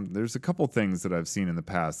think of something. There's a couple things that I've seen in the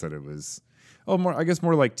past that it was,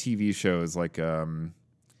 more like TV shows, like,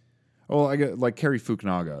 Well, I get like Cary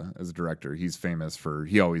Fukunaga as a director. He's famous for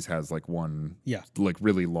he always has like one like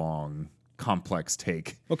really long complex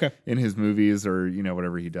take in his movies or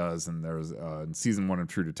whatever he does. And there was in season 1 of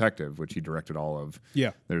True Detective, which he directed all of.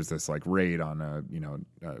 There's this like raid on a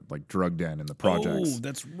like drug den in the projects. Oh,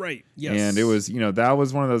 that's right. Yes. And it was that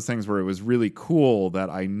was one of those things where it was really cool that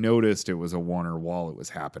I noticed it was a Warner while it was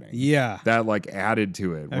happening. Yeah, that like added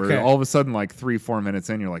to it. Where all of a sudden, like 3-4 minutes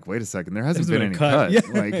in, you're like, wait a second, there hasn't been any cut.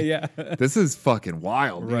 Like, this is fucking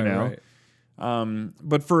wild. Right.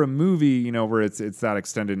 But for a movie, where it's that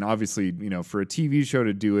extended, and obviously, for a TV show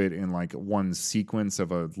to do it in like one sequence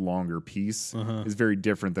of a longer piece is very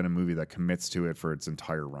different than a movie that commits to it for its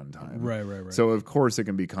entire runtime. Right. So of course it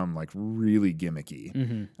can become like really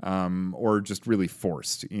gimmicky, or just really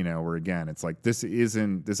forced. Where again, it's like this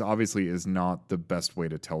obviously is not the best way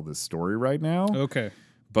to tell this story right now. Okay.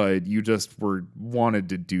 But you just wanted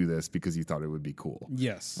to do this because you thought it would be cool.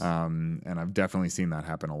 Yes. And I've definitely seen that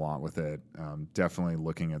happen a lot with it. Definitely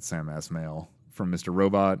looking at Sam Esmail from Mr.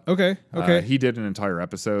 Robot. Okay. He did an entire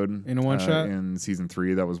episode in a one shot in season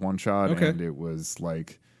 3. That was one shot, and it was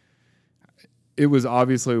like it was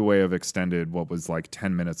obviously a way of extended what was like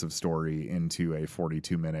 10 minutes of story into a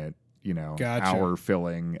 42-minute, hour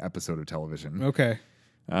filling episode of television. Okay.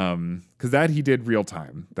 Because that he did real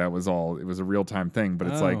time. That was all. It was a real time thing. But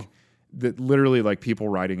it's like that literally like people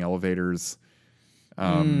riding elevators,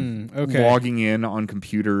 logging in on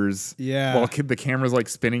computers. Yeah. While the camera's like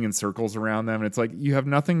spinning in circles around them, and it's like you have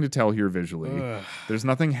nothing to tell here visually. Ugh. There's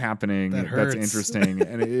nothing happening that's interesting,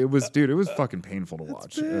 and it was fucking painful to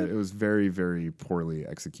watch. It was very, very poorly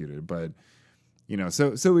executed, but.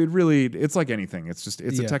 So it's like anything. It's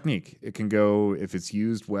a technique. It can go if it's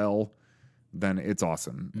used well. Then it's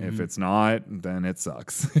awesome. If it's not, then it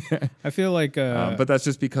sucks. I feel like, but that's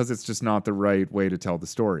just because it's just not the right way to tell the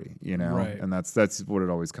story, Right. And that's what it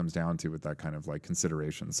always comes down to with that kind of like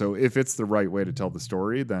consideration. So if it's the right way to tell the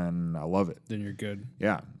story, then I love it. Then you're good.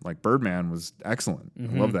 Yeah, like Birdman was excellent.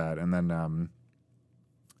 I love that. And then,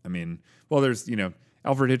 there's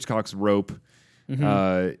Alfred Hitchcock's Rope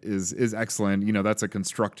is excellent. That's a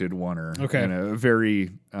constructed oneer. Okay, and a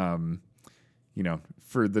very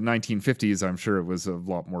for the 1950s, I'm sure it was a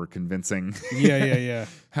lot more convincing. Yeah.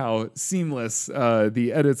 How seamless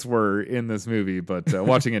the edits were in this movie, but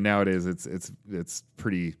watching it nowadays, it's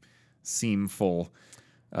pretty seamful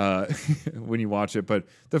when you watch it. But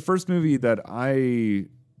the first movie that I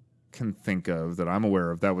can think of that I'm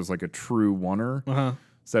aware of that was like a true oneer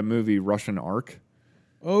is that movie Russian Ark.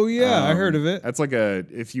 Oh yeah, I heard of it. That's like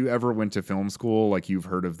if you ever went to film school, like you've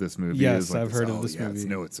heard of this movie. Yes, like I've heard of this movie.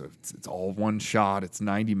 It's all one shot. It's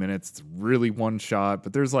 90 minutes. It's really one shot.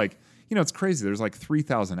 But there's like, it's crazy. There's like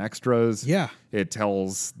 3,000 extras. Yeah. It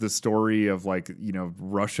tells the story of like,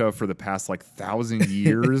 Russia for the past like 1,000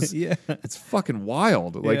 years. Yeah. It's fucking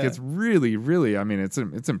wild. Like it's really, really,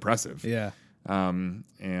 it's impressive. Yeah.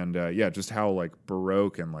 Just how like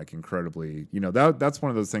Baroque and like incredibly, that's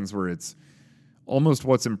one of those things where it's, almost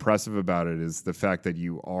what's impressive about it is the fact that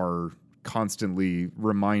you are constantly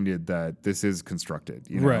reminded that this is constructed,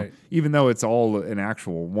 right? Even though it's all an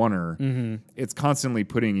actual oneer, it's constantly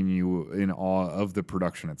putting you in awe of the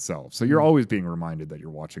production itself. So you're always being reminded that you're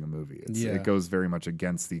watching a movie. It goes very much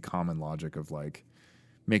against the common logic of like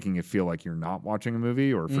making it feel like you're not watching a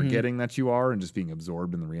movie or forgetting that you are and just being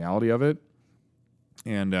absorbed in the reality of it.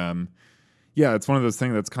 And it's one of those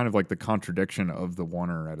things that's kind of like the contradiction of the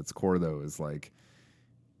oneer at its core, though, is like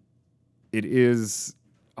it is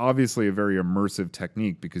obviously a very immersive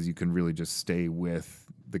technique because you can really just stay with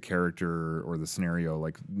the character or the scenario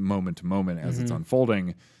like moment to moment as it's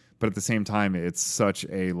unfolding. But at the same time, it's such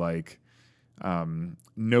a like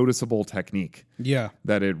noticeable technique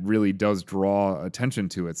that it really does draw attention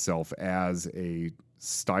to itself as a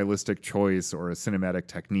stylistic choice or a cinematic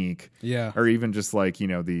technique, or even just like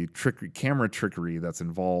the camera trickery that's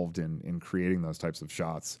involved in creating those types of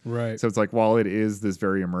shots. Right. So it's like while it is this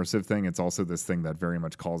very immersive thing, it's also this thing that very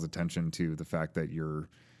much calls attention to the fact that you're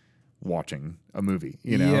watching a movie.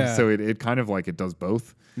 So it kind of like it does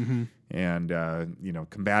both, and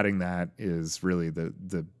combating that is really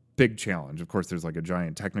the big challenge. Of course, there's like a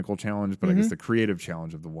giant technical challenge, but I guess the creative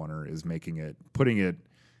challenge of the oneer is putting it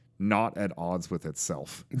not at odds with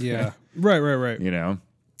itself. Yeah. Right.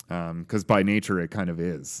 Because by nature it kind of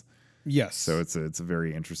is. Yes. So it's a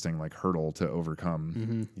very interesting like hurdle to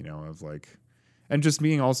overcome, of like, and just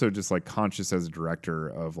being also just like conscious as a director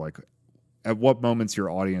of like at what moments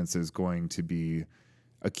your audience is going to be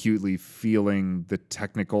acutely feeling the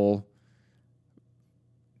technical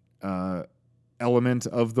element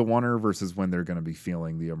of the oneer versus when they're going to be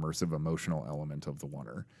feeling the immersive emotional element of the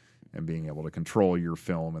oneer. and being able to control your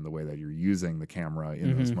film and the way that you're using the camera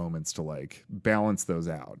in those moments to like balance those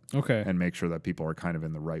out. Okay. And make sure that people are kind of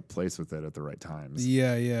in the right place with it at the right times.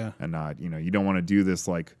 Yeah, yeah. And not, you don't want to do this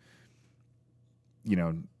like,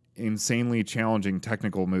 insanely challenging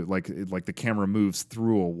technical move, like the camera moves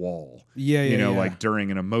through a wall. Yeah, like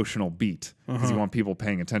during an emotional beat, because you want people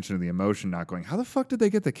paying attention to the emotion, not going, how the fuck did they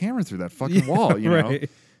get the camera through that fucking wall? You know.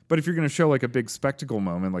 But if you're going to show like a big spectacle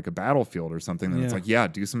moment, like a battlefield or something, then it's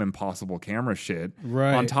like, do some impossible camera shit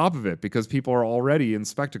on top of it, because people are already in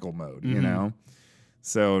spectacle mode. You know.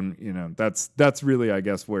 So that's really, I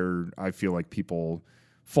guess, where I feel like people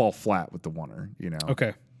fall flat with the oneer.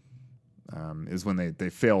 Okay. Is when they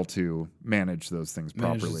fail to manage those things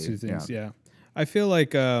properly. Yeah. I feel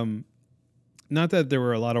like, not that there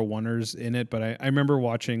were a lot of oneers in it, but I remember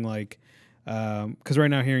watching like, because right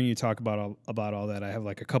now hearing you talk about all that, I have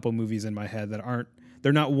like a couple movies in my head that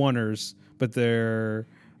they're not oneers, but they're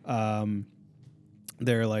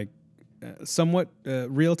like somewhat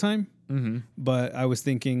real time. But I was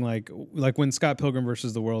thinking like when Scott Pilgrim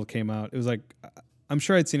versus the World came out, it was like, I'm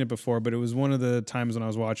sure I'd seen it before, but it was one of the times when I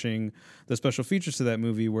was watching the special features to that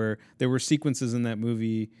movie where there were sequences in that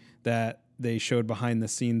movie that they showed behind the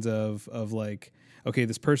scenes of like, okay,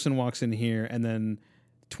 this person walks in here and then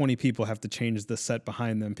 20 people have to change the set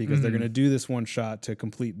behind them because they're going to do this one shot to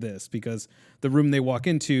complete this, because the room they walk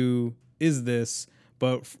into is this,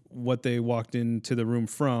 but what they walked into the room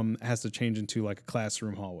from has to change into like a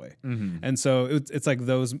classroom hallway. And so it's like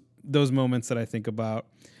those moments that I think about.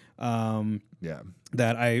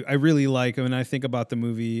 That I really like when I think about the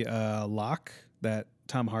movie Locke that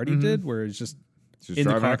Tom Hardy did, where it's just in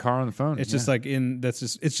driving the a car on the phone. It's just like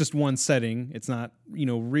it's just one setting. It's not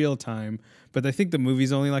real time. But I think the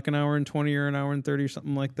movie's only like an hour and 20 or an hour and 30 or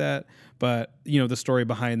something like that. But the story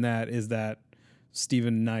behind that is that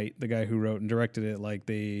Stephen Knight, the guy who wrote and directed it, like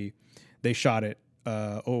they shot it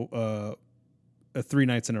 3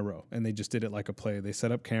 nights in a row, and they just did it like a play. They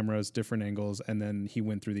set up cameras, different angles, and then he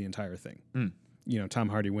went through the entire thing. Tom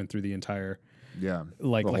Hardy went through the entire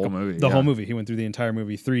whole movie. The whole movie. He went through the entire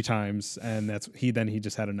movie 3 times, and he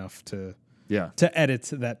just had enough to edit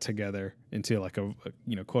that together into like a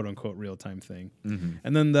quote unquote real time thing.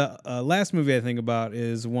 And then the last movie I think about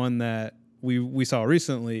is one that we saw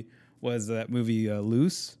recently, was that movie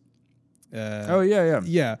Loose.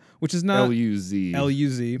 Yeah, which is not L-U-Z.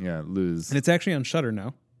 L-U-Z. Yeah, Lose. And it's actually on Shudder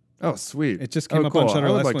now. Oh, sweet. It just came up cool. on Shudder.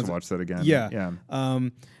 I would like to watch that again. Yeah.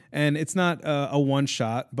 And it's not a one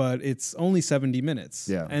shot, but it's only 70 minutes.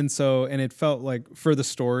 Yeah. And it felt like, for the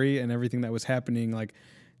story and everything that was happening, like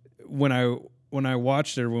when I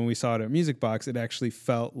watched it, or when we saw it at Music Box, it actually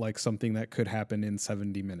felt like something that could happen in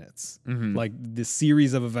 70 minutes. Like this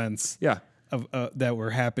series of events. Yeah. That were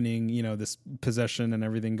happening, this possession and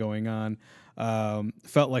everything going on,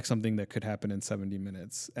 felt like something that could happen in 70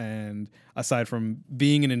 minutes. And aside from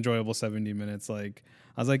being an enjoyable 70 minutes, like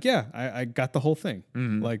I was like, yeah, I got the whole thing.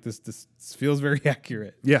 Like this feels very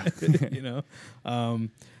accurate. Yeah.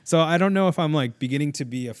 So I don't know if I'm like beginning to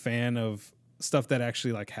be a fan of stuff that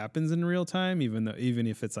actually like happens in real time, even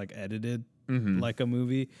if it's like edited like a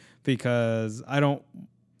movie, because I don't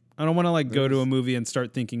want to like go to a movie and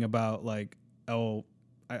start thinking about like, oh,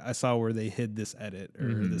 I saw where they hid this edit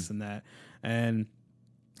or this and that. And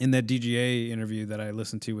in that DGA interview that I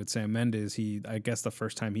listened to with Sam Mendes, I guess the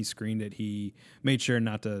first time he screened it, he made sure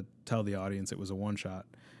not to tell the audience it was a one shot.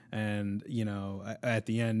 And, at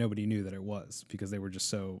the end, nobody knew that it was, because they were just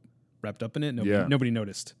so wrapped up in it. Nobody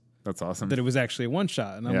noticed. That's awesome. That it was actually a one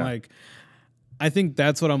shot. And I'm like, I think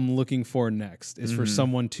that's what I'm looking for next, is for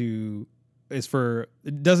someone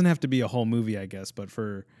it doesn't have to be a whole movie, I guess, but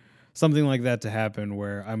for something like that to happen,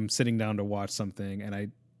 where I'm sitting down to watch something and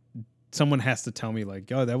someone has to tell me like,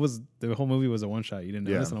 "Yo, the whole movie was a one shot. You didn't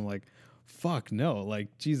know this," and I'm like, "Fuck no!"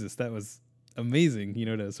 Like, Jesus, that was amazing.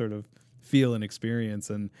 To sort of feel and experience.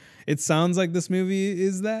 And it sounds like this movie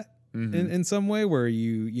is that in some way, where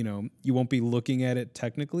you won't be looking at it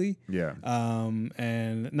technically. Yeah.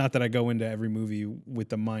 And not that I go into every movie with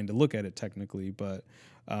the mind to look at it technically, but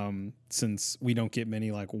since we don't get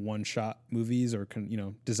many like one shot movies or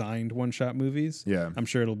designed one shot movies, I'm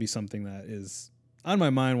sure it'll be something that is on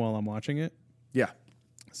my mind while I'm watching it. Yeah.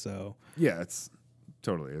 So yeah,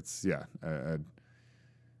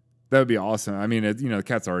 that would be awesome. I mean, the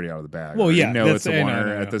cat's already out of the bag. Well, yeah, it's a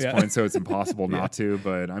winner at this point, so it's impossible not to.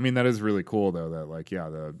 But I mean, that is really cool though. That like,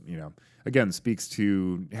 again, speaks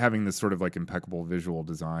to having this sort of like impeccable visual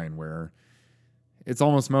design, where it's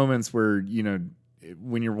almost moments where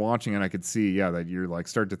when you're watching it, I could see, that you're like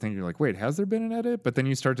start to think, you're like, wait, has there been an edit? But then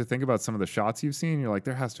you start to think about some of the shots you've seen, you're like,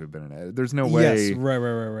 there has to have been an edit. There's no way. Yes,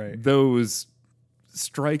 right. Those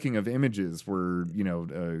striking of images were,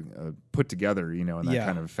 put together, in that Yeah.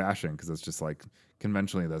 kind of fashion. Cause it's just like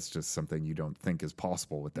conventionally, that's just something you don't think is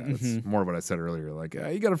possible with that. It's more what I said earlier. Like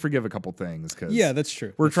you got to forgive a couple things. Cause Yeah, that's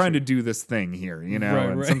true. we're That's trying true. to do this thing here, Right,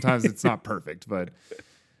 and right. sometimes it's not perfect, but,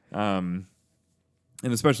 and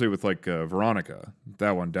especially with like Veronica,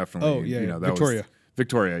 that one definitely, Oh, yeah, yeah. that Victoria. was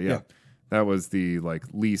Victoria. Yeah. Yeah. That was the like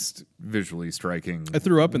least visually striking I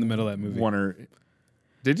threw up in the middle of that movie. one.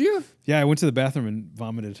 Did you? Yeah, I went to the bathroom and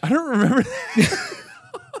vomited. I don't remember that.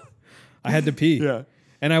 I had to pee. Yeah.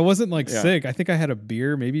 And I wasn't like Yeah. sick. I think I had a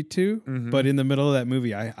beer, maybe two. But in the middle of that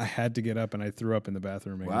movie, I had to get up and I threw up in the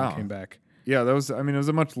bathroom and Wow. came back. Yeah, it was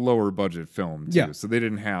a much lower budget film too. Yeah. So they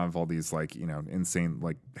didn't have all these like, insane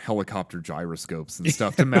like helicopter gyroscopes and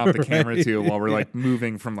stuff to mount the camera Right. to while we're like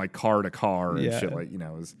moving from like car to car and Yeah. shit like,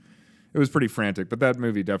 it was pretty frantic. But that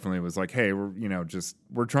movie definitely was like, hey,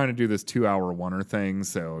 we're trying to do this 2-hour oneer thing,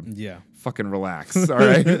 so Yeah. fucking relax. All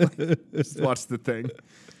right. Just watch the thing.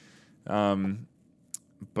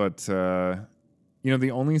 But the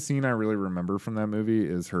only scene I really remember from that movie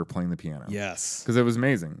is her playing the piano. Yes. Because it was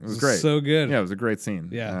amazing. It was great. So good. Yeah, it was a great scene.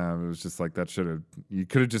 Yeah. It was just like you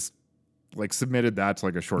could have just like submitted that to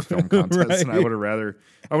like a short film contest, and I Right.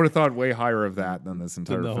 would have thought way higher of that than this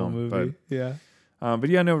entire In the whole film. movie. Yeah. But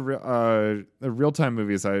yeah, no, the real time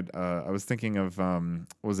movies. I was thinking of what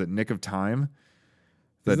was it Nick of Time,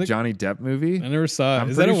 the that- Johnny Depp movie. I never saw it. I'm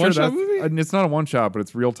Is that a pretty sure one shot that's- movie? It's not a one shot, but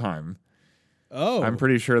it's real time. Oh. I'm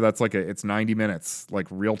pretty sure that's like it's 90 minutes, like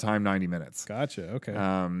real time 90 minutes. Gotcha. Okay.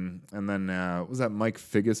 And then what was that Mike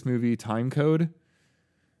Figgis movie, Time Code?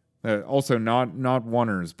 Also not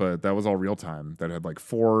oneers, but that was all real time. That had like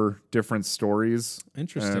 4 different stories.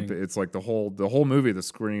 Interesting. It's like the whole movie. The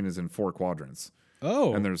screen is in 4 quadrants,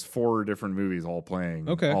 Oh. and there's 4 different movies all playing,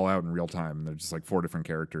 Okay. all out in real time. And they're just like 4 different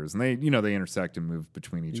characters, and they they intersect and move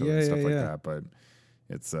between each other Yeah, and stuff yeah, like yeah. that. But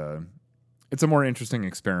it's a more interesting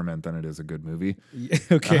experiment than it is a good movie. Yeah,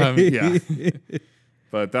 okay. Yeah.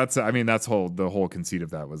 But that's the whole conceit of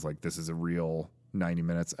that was like, this is a real 90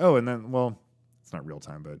 minutes. Oh, and then, well, it's not real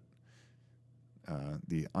time, but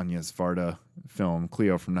the Agnes Varda film,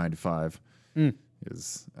 Cleo from 95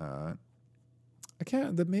 is,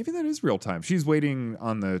 maybe that is real time. She's waiting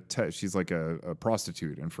on the test. She's like a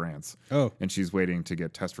prostitute in France, Oh. and she's waiting to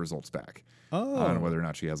get test results back on Oh. whether or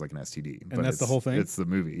not she has like an STD. And that's the whole thing? It's the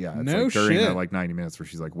movie. Yeah. It's No like during shit. that like 90 minutes where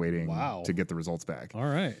she's like waiting Wow. to get the results back. All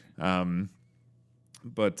right.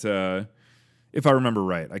 But if I remember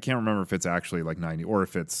right, I can't remember if it's actually like 90 or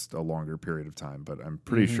if it's a longer period of time, but I'm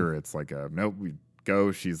pretty sure it's like nope, we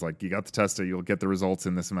go. She's like, you got the test, you'll get the results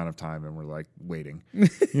in this amount of time. And we're like waiting,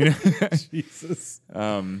 Jesus.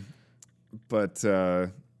 But yeah,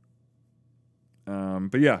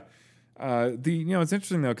 it's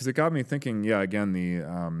interesting though, because it got me thinking. Yeah, again,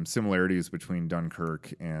 the similarities between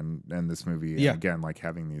Dunkirk and this movie. Yeah. And again, like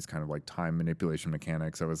having these kind of like time manipulation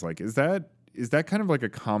mechanics. I was like, is that kind of like a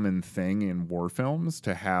common thing in war films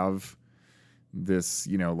to have this?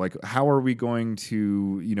 Like how are we going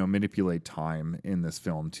to manipulate time in this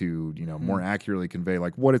film to more accurately convey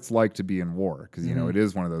like what it's like to be in war? Because it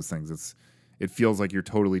is one of those things. It feels like you're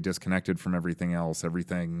totally disconnected from everything else.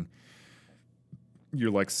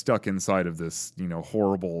 You're like stuck inside of this,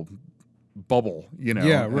 horrible bubble,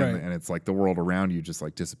 Yeah, right. and it's like the world around you just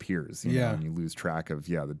like disappears, Yeah. and you lose track of,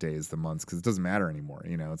 the days, the months, because it doesn't matter anymore.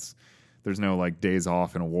 There's no like days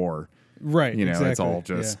off in a war, Right. it's exactly. all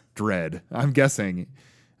just dread, I'm guessing.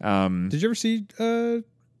 Did you ever see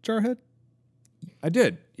Jarhead? I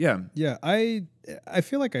did. Yeah. Yeah. I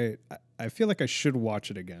feel like I should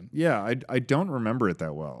watch it again. Yeah, I don't remember it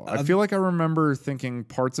that well. I feel like I remember thinking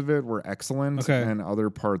parts of it were excellent Okay. and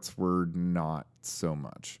other parts were not so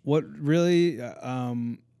much. What really,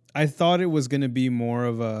 I thought it was going to be more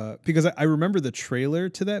of because I remember the trailer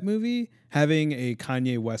to that movie having a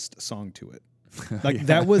Kanye West song to it. Like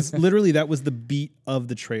that was the beat of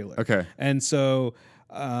the trailer. Okay. And so,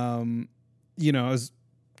 I was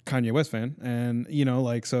a Kanye West fan, and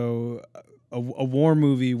a war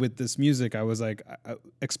movie with this music, I was like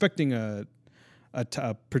expecting a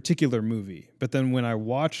particular movie, but then when I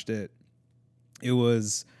watched it, it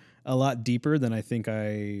was a lot deeper than I think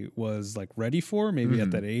I was like ready for. Maybe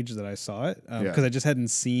at that age that I saw it, because I just hadn't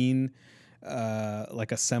seen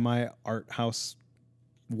like a semi art house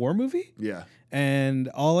war movie. Yeah. And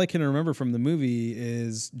all I can remember from the movie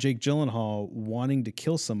is Jake Gyllenhaal wanting to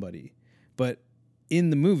kill somebody. But in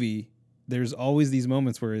the movie, there's always these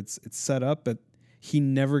moments where it's set up, but he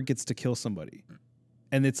never gets to kill somebody.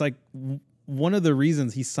 And it's like one of the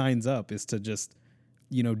reasons he signs up is to just,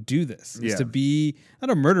 do this. Is to be not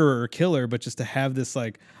a murderer or killer, but just to have this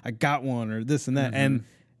like, I got one or this and that. And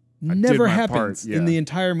never my happens part, yeah. in the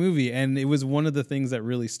entire movie. And it was one of the things that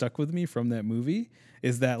really stuck with me from that movie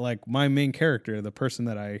is that like my main character, the person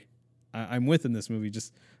that I'm with in this movie,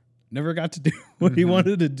 just never got to do what he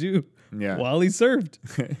wanted to do while he served.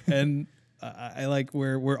 And I like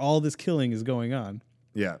where all this killing is going on.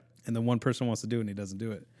 Yeah. And the one person wants to do it and he doesn't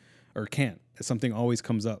do it or can't. Something always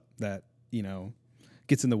comes up that,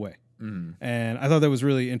 gets in the way. And I thought that was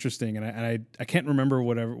really interesting. And I can't remember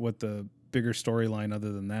what the bigger storyline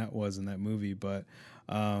other than that was in that movie. But,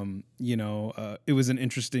 it was an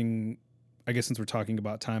interesting, I guess since we're talking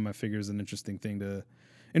about time, I figure is an interesting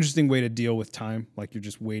way to deal with time. Like you're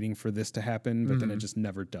just waiting for this to happen, but then it just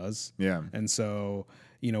never does. Yeah. And so,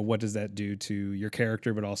 what does that do to your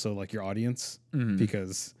character, but also like your audience?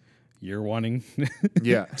 Because you're wanting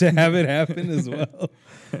to have it happen as well.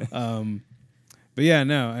 But yeah,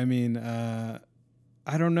 no, I mean, I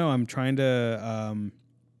don't know. I'm trying to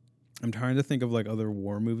think of like other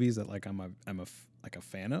war movies that like I'm a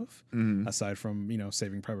fan of, aside from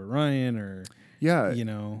Saving Private Ryan or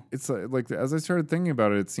It's like as I started thinking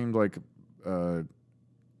about it, it seemed like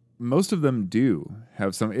most of them do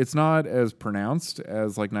have some. It's not as pronounced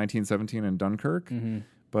as like 1917 and Dunkirk,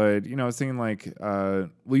 but I was thinking like,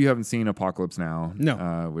 you haven't seen Apocalypse Now,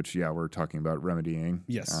 no, which we're talking about remedying,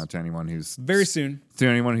 yes, to anyone who's very soon, to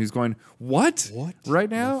anyone who's going what right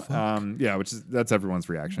now, that's everyone's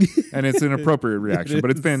reaction, and it's an appropriate reaction,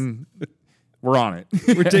 but we're on it,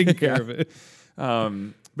 we're taking care of it.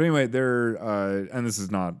 But anyway, and this is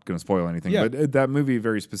not going to spoil anything, but that movie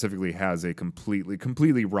very specifically has a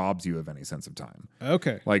completely robs you of any sense of time.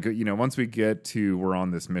 Okay. Like, once we're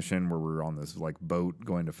on this mission where we're on this like boat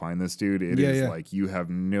going to find this dude, it is like you have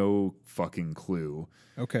no fucking clue.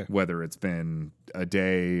 Okay. Whether it's been a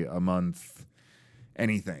day, a month,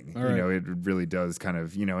 anything. All right. It really does kind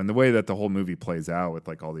of, and the way that the whole movie plays out with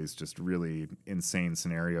like all these just really insane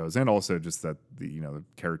scenarios, and also just that the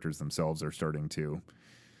characters themselves are starting to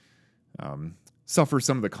suffer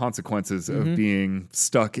some of the consequences of being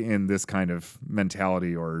stuck in this kind of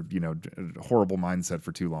mentality or horrible mindset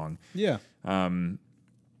for too long. Yeah.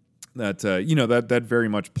 That very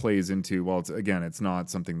much plays into, it's not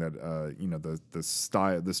something that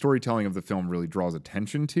the storytelling of the film really draws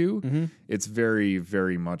attention to. It's very,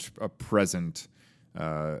 very much a present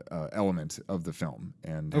element of the film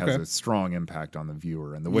and has a strong impact on the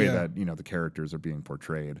viewer and the way that the characters are being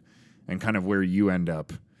portrayed and kind of where you end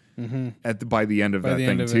up by the end of that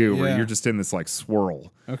thing too, where you're just in this like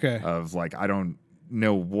swirl of like, I don't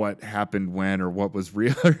know what happened when or what was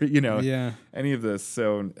real, any of this.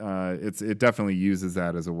 So it definitely uses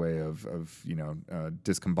that as a way of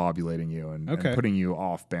discombobulating you and putting you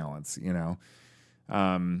off balance,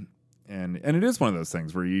 and it is one of those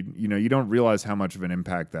things where you don't realize how much of an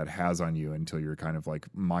impact that has on you until you're kind of like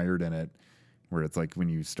mired in it, where it's like when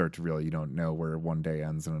you start to realize you don't know where one day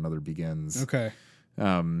ends and another begins.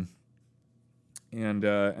 And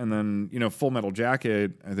then Full Metal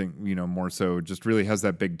Jacket, I think more so just really has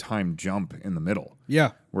that big time jump in the middle.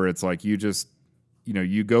 Yeah, where it's like you just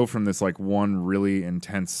you go from this like one really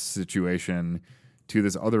intense situation to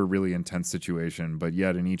this other really intense situation, but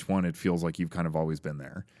yet in each one it feels like you've kind of always been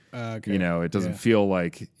there. It doesn't feel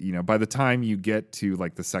like by the time you get to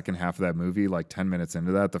like the second half of that movie, like 10 minutes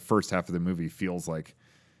into that, the first half of the movie feels like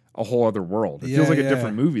a whole other world. It feels like a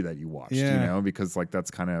different movie that you watched, because like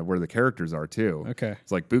that's kind of where the characters are too. Okay.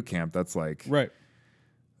 It's like boot camp. That's like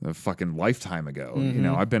a fucking lifetime ago.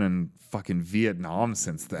 I've been in fucking Vietnam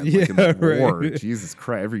since then, like in the war. Jesus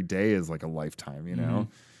Christ. Every day is like a lifetime,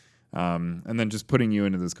 and then just putting you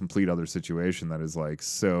into this complete other situation that is like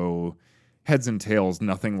so heads and tails,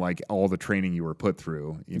 nothing like all the training you were put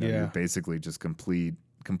through. You're basically just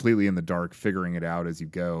completely in the dark, figuring it out as you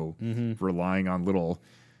go, relying on little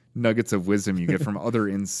nuggets of wisdom you get from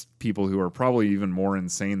other people who are probably even more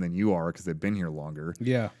insane than you are because they've been here longer.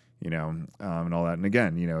 And all that. And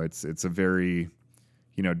again, it's a very,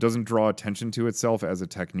 it doesn't draw attention to itself as a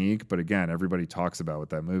technique, but again, everybody talks about with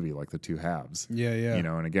that movie, like the two halves.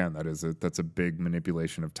 And again, that's a big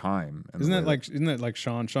manipulation of time. And isn't that like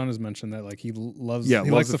Sean? Sean has mentioned that like he loves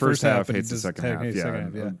likes the first half, but hates the second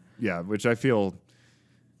half. Which I feel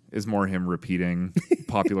is more him repeating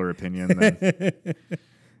popular opinion than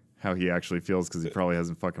how he actually feels, because he probably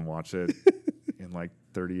hasn't fucking watched it in like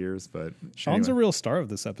 30 years. But Sean's a real star of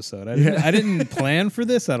this episode. I didn't plan for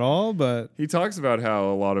this at all, but he talks about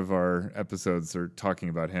how a lot of our episodes are talking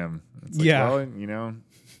about him. It's like, well,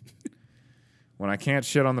 when I can't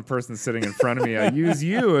shit on the person sitting in front of me, I use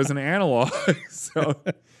you as an analog. So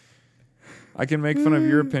I can make fun of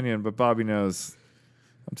your opinion, but Bobby knows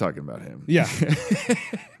I'm talking about him. Yeah.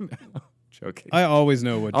 No, joking. I always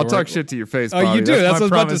know what. I'll talk shit to your face. Oh, Bobby. you do. That's what I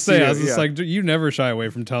was my about to promise say. you. I was just Yeah. like, you never shy away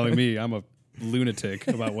from telling me I'm a lunatic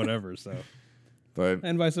about whatever. So, But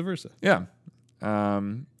and vice versa. yeah.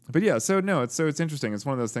 But yeah, so it's interesting. It's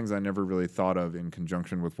one of those things I never really thought of in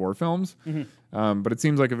conjunction with war films. But it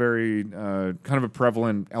seems like a very kind of a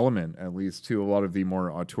prevalent element, at least to a lot of the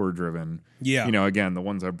more auteur-driven. Yeah. You know, again, the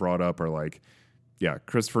ones I brought up are like, yeah,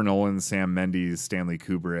 Christopher Nolan, Sam Mendes, Stanley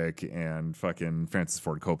Kubrick, and fucking Francis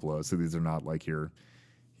Ford Coppola. So these are not like your,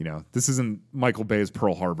 you know, this isn't Michael Bay's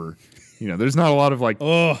Pearl Harbor. You know, there's not a lot of like,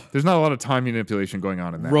 there's not a lot of time manipulation going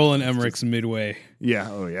on in that. Roland Emmerich's Midway. Yeah.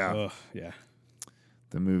 Oh yeah. Oh yeah.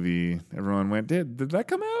 The movie everyone went, did that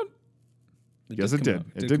come out? Yes, it did.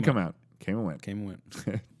 It did come out. Came and went. Came and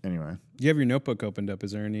went. Anyway. You have your notebook opened up.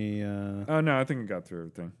 Is there any? Oh no, I think I got through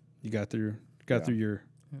everything. You got through your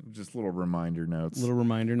Just little reminder notes. little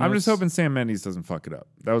reminder notes. I'm just hoping Sam Mendes doesn't fuck it up.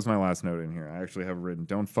 That was my last note in here. I actually have it written,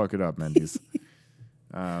 don't fuck it up, Mendes.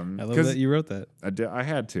 I love that you wrote that. I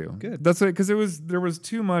had to. Good. That's because there was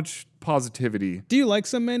too much positivity Do you like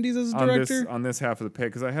Sam Mendes as a director? on this half of the page.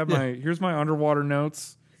 Because I have here's my underwater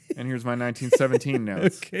notes and here's my 1917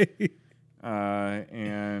 notes. Okay.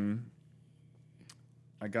 And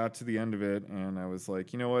I got to the end of it and I was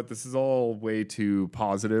like, you know what? This is all way too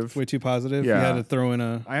positive. Way too positive. Yeah. You had to throw in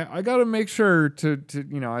a. I got to make sure to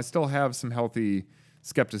I still have some healthy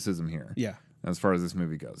skepticism here. Yeah. As far as this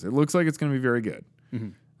movie goes, it looks like it's going to be very good.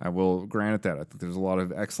 I will grant it that. I think there's a lot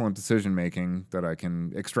of excellent decision making that I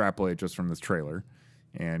can extrapolate just from this trailer.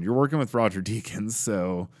 And you're working with Roger Deakins,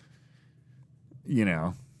 so you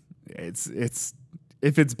know, it's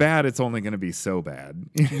if it's bad, it's only going to be so bad.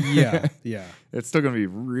 Yeah. Yeah. It's still going to be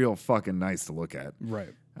real fucking nice to look at.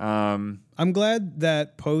 Right. Um, I'm glad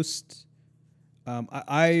that post.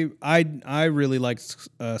 I really liked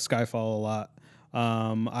Skyfall a lot.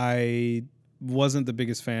 I wasn't the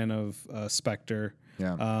biggest fan of Spectre.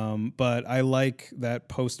 yeah. But I like that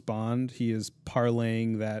post Bond, he is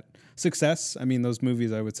parlaying that success. I mean, those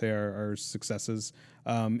movies I would say are successes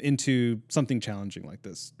into something challenging like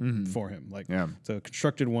this for him. Like, Yeah. so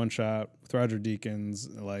constructed one shot with Roger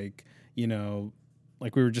Deakins, like, you know,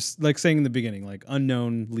 like we were just like saying in the beginning, like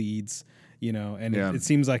unknown leads, you know, and Yeah. it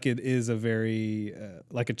seems like it is a very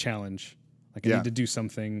like a challenge. Like I Yeah. need to do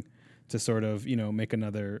something to sort of, you know, make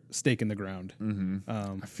another stake in the ground.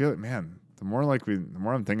 I feel it, man. The more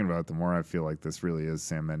I'm thinking about it, the more I feel like this really is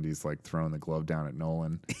Sam Mendes like throwing the glove down at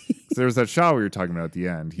Nolan. So there was that shot we were talking about at the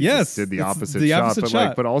end. He Yes, just did the it's opposite the shot, opposite but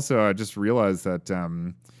shot. but also I just realized that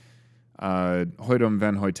Hoytum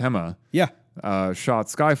van Hoytema Yeah. shot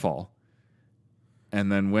Skyfall,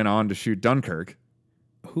 and then went on to shoot Dunkirk.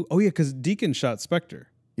 Who? Oh yeah, because Deacon shot Spectre.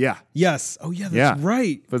 Yeah, Yes. Oh yeah, that's Yeah.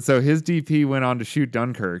 right. but so his DP went on to shoot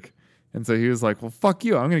Dunkirk, and so he was like, "Well, fuck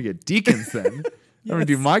you. I'm gonna get Deakins then. I'm gonna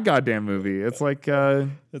do my goddamn movie." It's like.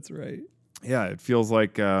 That's right. Yeah, it feels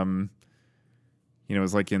like it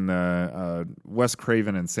was like in the Wes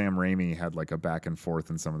Craven and Sam Raimi had like a back and forth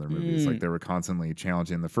in some of their movies. Like they were constantly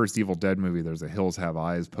challenging. The first Evil Dead movie, there's a Hills Have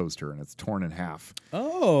Eyes poster and it's torn in half.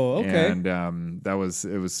 Oh, okay. And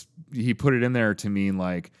he put it in there to mean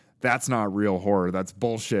like that's not real horror. That's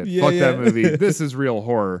bullshit. Yeah, Fuck yeah. that movie. This is real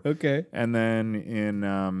horror. Okay. And then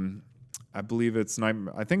in I believe it's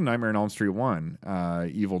Nightmare on Elm Street 1,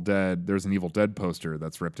 Evil Dead. There's an Evil Dead poster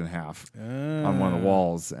that's ripped in half on one of the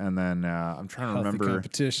walls. And then I'm trying to Healthy remember.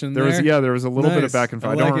 competition There was a little bit of Nice. back and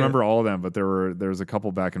forth. I I don't like it. remember all of them, but there was a couple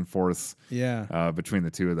back and forths Yeah. between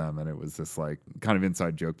the two of them, and it was this like kind of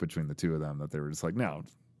inside joke between the two of them that they were just like, no,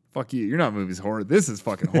 fuck you, you're not movies horror. This is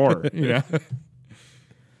fucking horror, you know.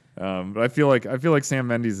 But I feel like Sam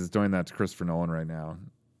Mendes is doing that to Christopher Nolan right now.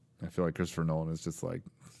 I feel like Christopher Nolan is just like,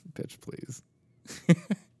 bitch, please.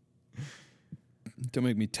 Don't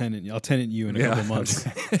make me tenant. I'll tenant you in a Yeah. couple months.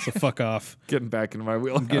 So fuck off. Getting back into my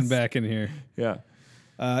wheelhouse. I'm getting back in here. Yeah.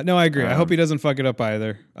 No, I agree. I hope he doesn't fuck it up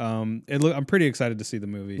either. I'm pretty excited to see the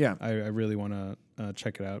movie. Yeah. I really want to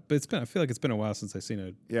check it out. But I feel like it's been a while since I've seen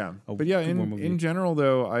it. Yeah. A But yeah, good war movie. in general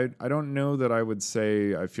though, I don't know that I would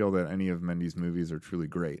say I feel that any of Mendes' movies are truly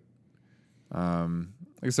great.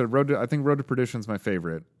 Like I said, I think Road to Perdition is my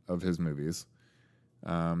favorite of his movies.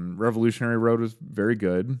 Revolutionary Road was very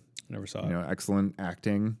good. Never saw You it. know, excellent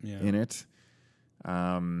acting Yeah. in it.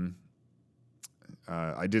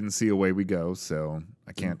 I didn't see Away We Go, so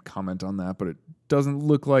I can't comment on that, but it doesn't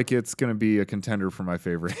look like it's going to be a contender for my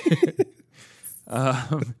favorite.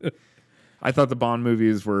 I thought the Bond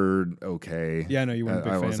movies were okay. Yeah, I know you weren't a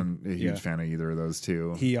big I fan. wasn't a huge Yeah. fan of either of those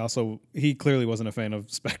two. He clearly wasn't a fan of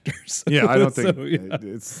Spectre. So, Yeah, I don't think so, yeah.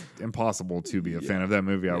 it's impossible to be a fan of that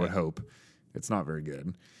movie. I would hope it's not very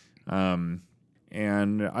good.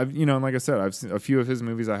 And I've, and like I said, I've seen a few of his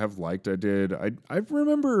movies I have liked. I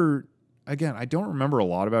remember, again, I don't remember a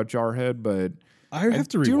lot about Jarhead, but I have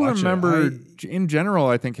to rewatch do remember it. in general,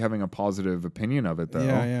 I think having a positive opinion of it though.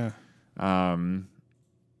 Yeah.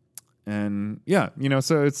 And yeah,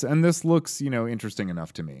 so and this looks, interesting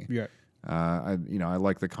enough to me. Yeah. I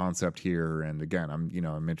like the concept here, and again,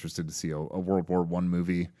 I'm interested to see a World War I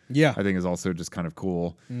movie. Yeah, I think is also just kind of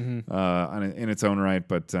cool, in its own right.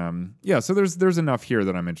 But so there's enough here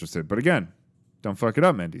that I'm interested. But again, don't fuck it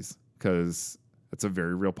up, Mendes, because it's a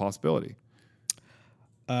very real possibility.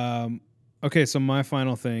 Okay, so my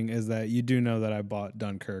final thing is that you do know that I bought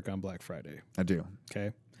Dunkirk on Black Friday. I do.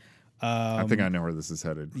 Okay. I think I know where this is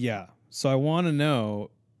headed. Yeah. So I want to know,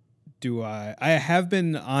 I have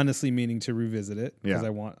been honestly meaning to revisit it because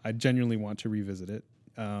I genuinely want to revisit it.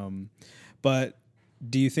 But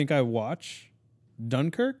do you think I watch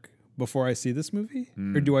Dunkirk before I see this movie?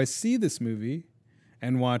 Or do I see this movie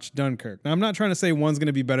and watch Dunkirk? Now, I'm not trying to say one's going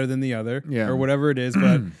to be better than the other or whatever it is,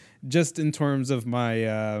 but just in terms of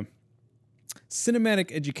my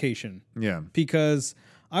cinematic education. Yeah. Because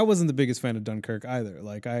I wasn't the biggest fan of Dunkirk either.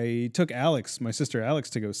 Like, I took my sister Alex,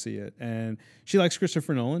 to go see it, and she likes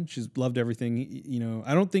Christopher Nolan. She's loved everything.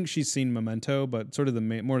 I don't think she's seen Memento, but sort of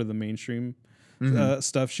more to the mainstream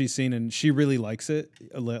stuff she's seen, and she really likes it.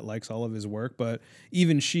 Likes all of his work, but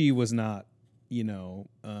even she was not,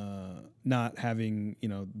 not having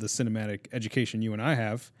the cinematic education you and I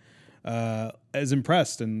have, as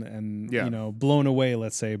impressed and blown away,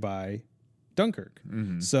 let's say, by Dunkirk.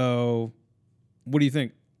 So, what do you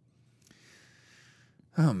think?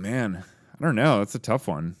 Oh man, I don't know. That's a tough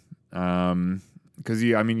one. Because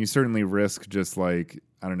you certainly risk just like,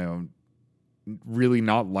 I don't know, really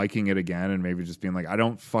not liking it again, and maybe just being like, I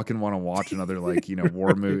don't fucking want to watch another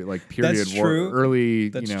war movie, like period That's war, true. early,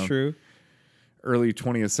 That's true. early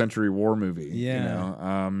 20th century war movie. Yeah.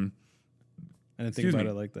 I didn't think about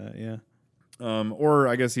it like that. Yeah. Or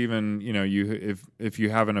I guess even if you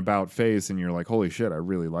have an about face and you're like, holy shit, I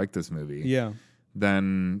really like this movie. Yeah.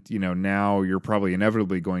 Then now you're probably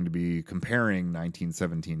inevitably going to be comparing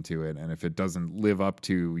 1917 to it, and if it doesn't live up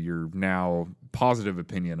to your now positive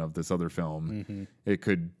opinion of this other film, it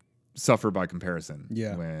could suffer by comparison.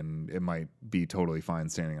 Yeah. When it might be totally fine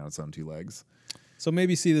standing on its own two legs. So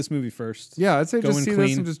maybe see this movie first. Yeah, I'd say Go just in see clean.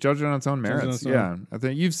 this and just judge it on its own merits. Yeah, I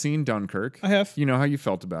think you've seen Dunkirk. I have. You know how you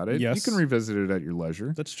felt about it. Yes. You can revisit it at your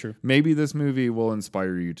leisure. That's true. Maybe this movie will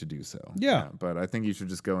inspire you to do so. Yeah. But I think you should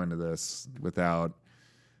just go into this without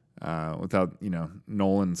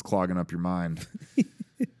Nolan's clogging up your mind.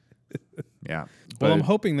 Yeah. Well, I'm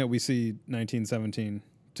hoping that we see 1917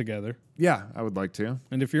 together. Yeah, I would like to.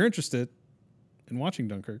 And if you're interested in watching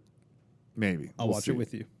Dunkirk, maybe I'll watch it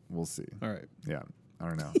with you. We'll see. All right. Yeah. I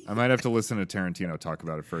don't know. I might have to listen to Tarantino talk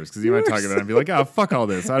about it first, because he might talk about it and be like, "Oh, fuck all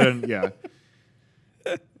this." I didn't. Yeah.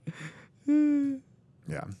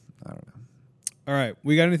 Yeah. I don't know. All right.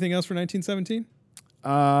 We got anything else for 1917?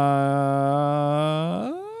 No.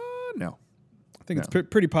 I think it's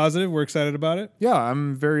pretty positive. We're excited about it. Yeah,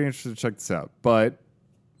 I'm very interested to check this out. But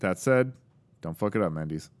that said, don't fuck it up,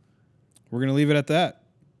 Mendes. We're going to leave it at that.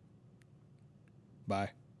 Bye.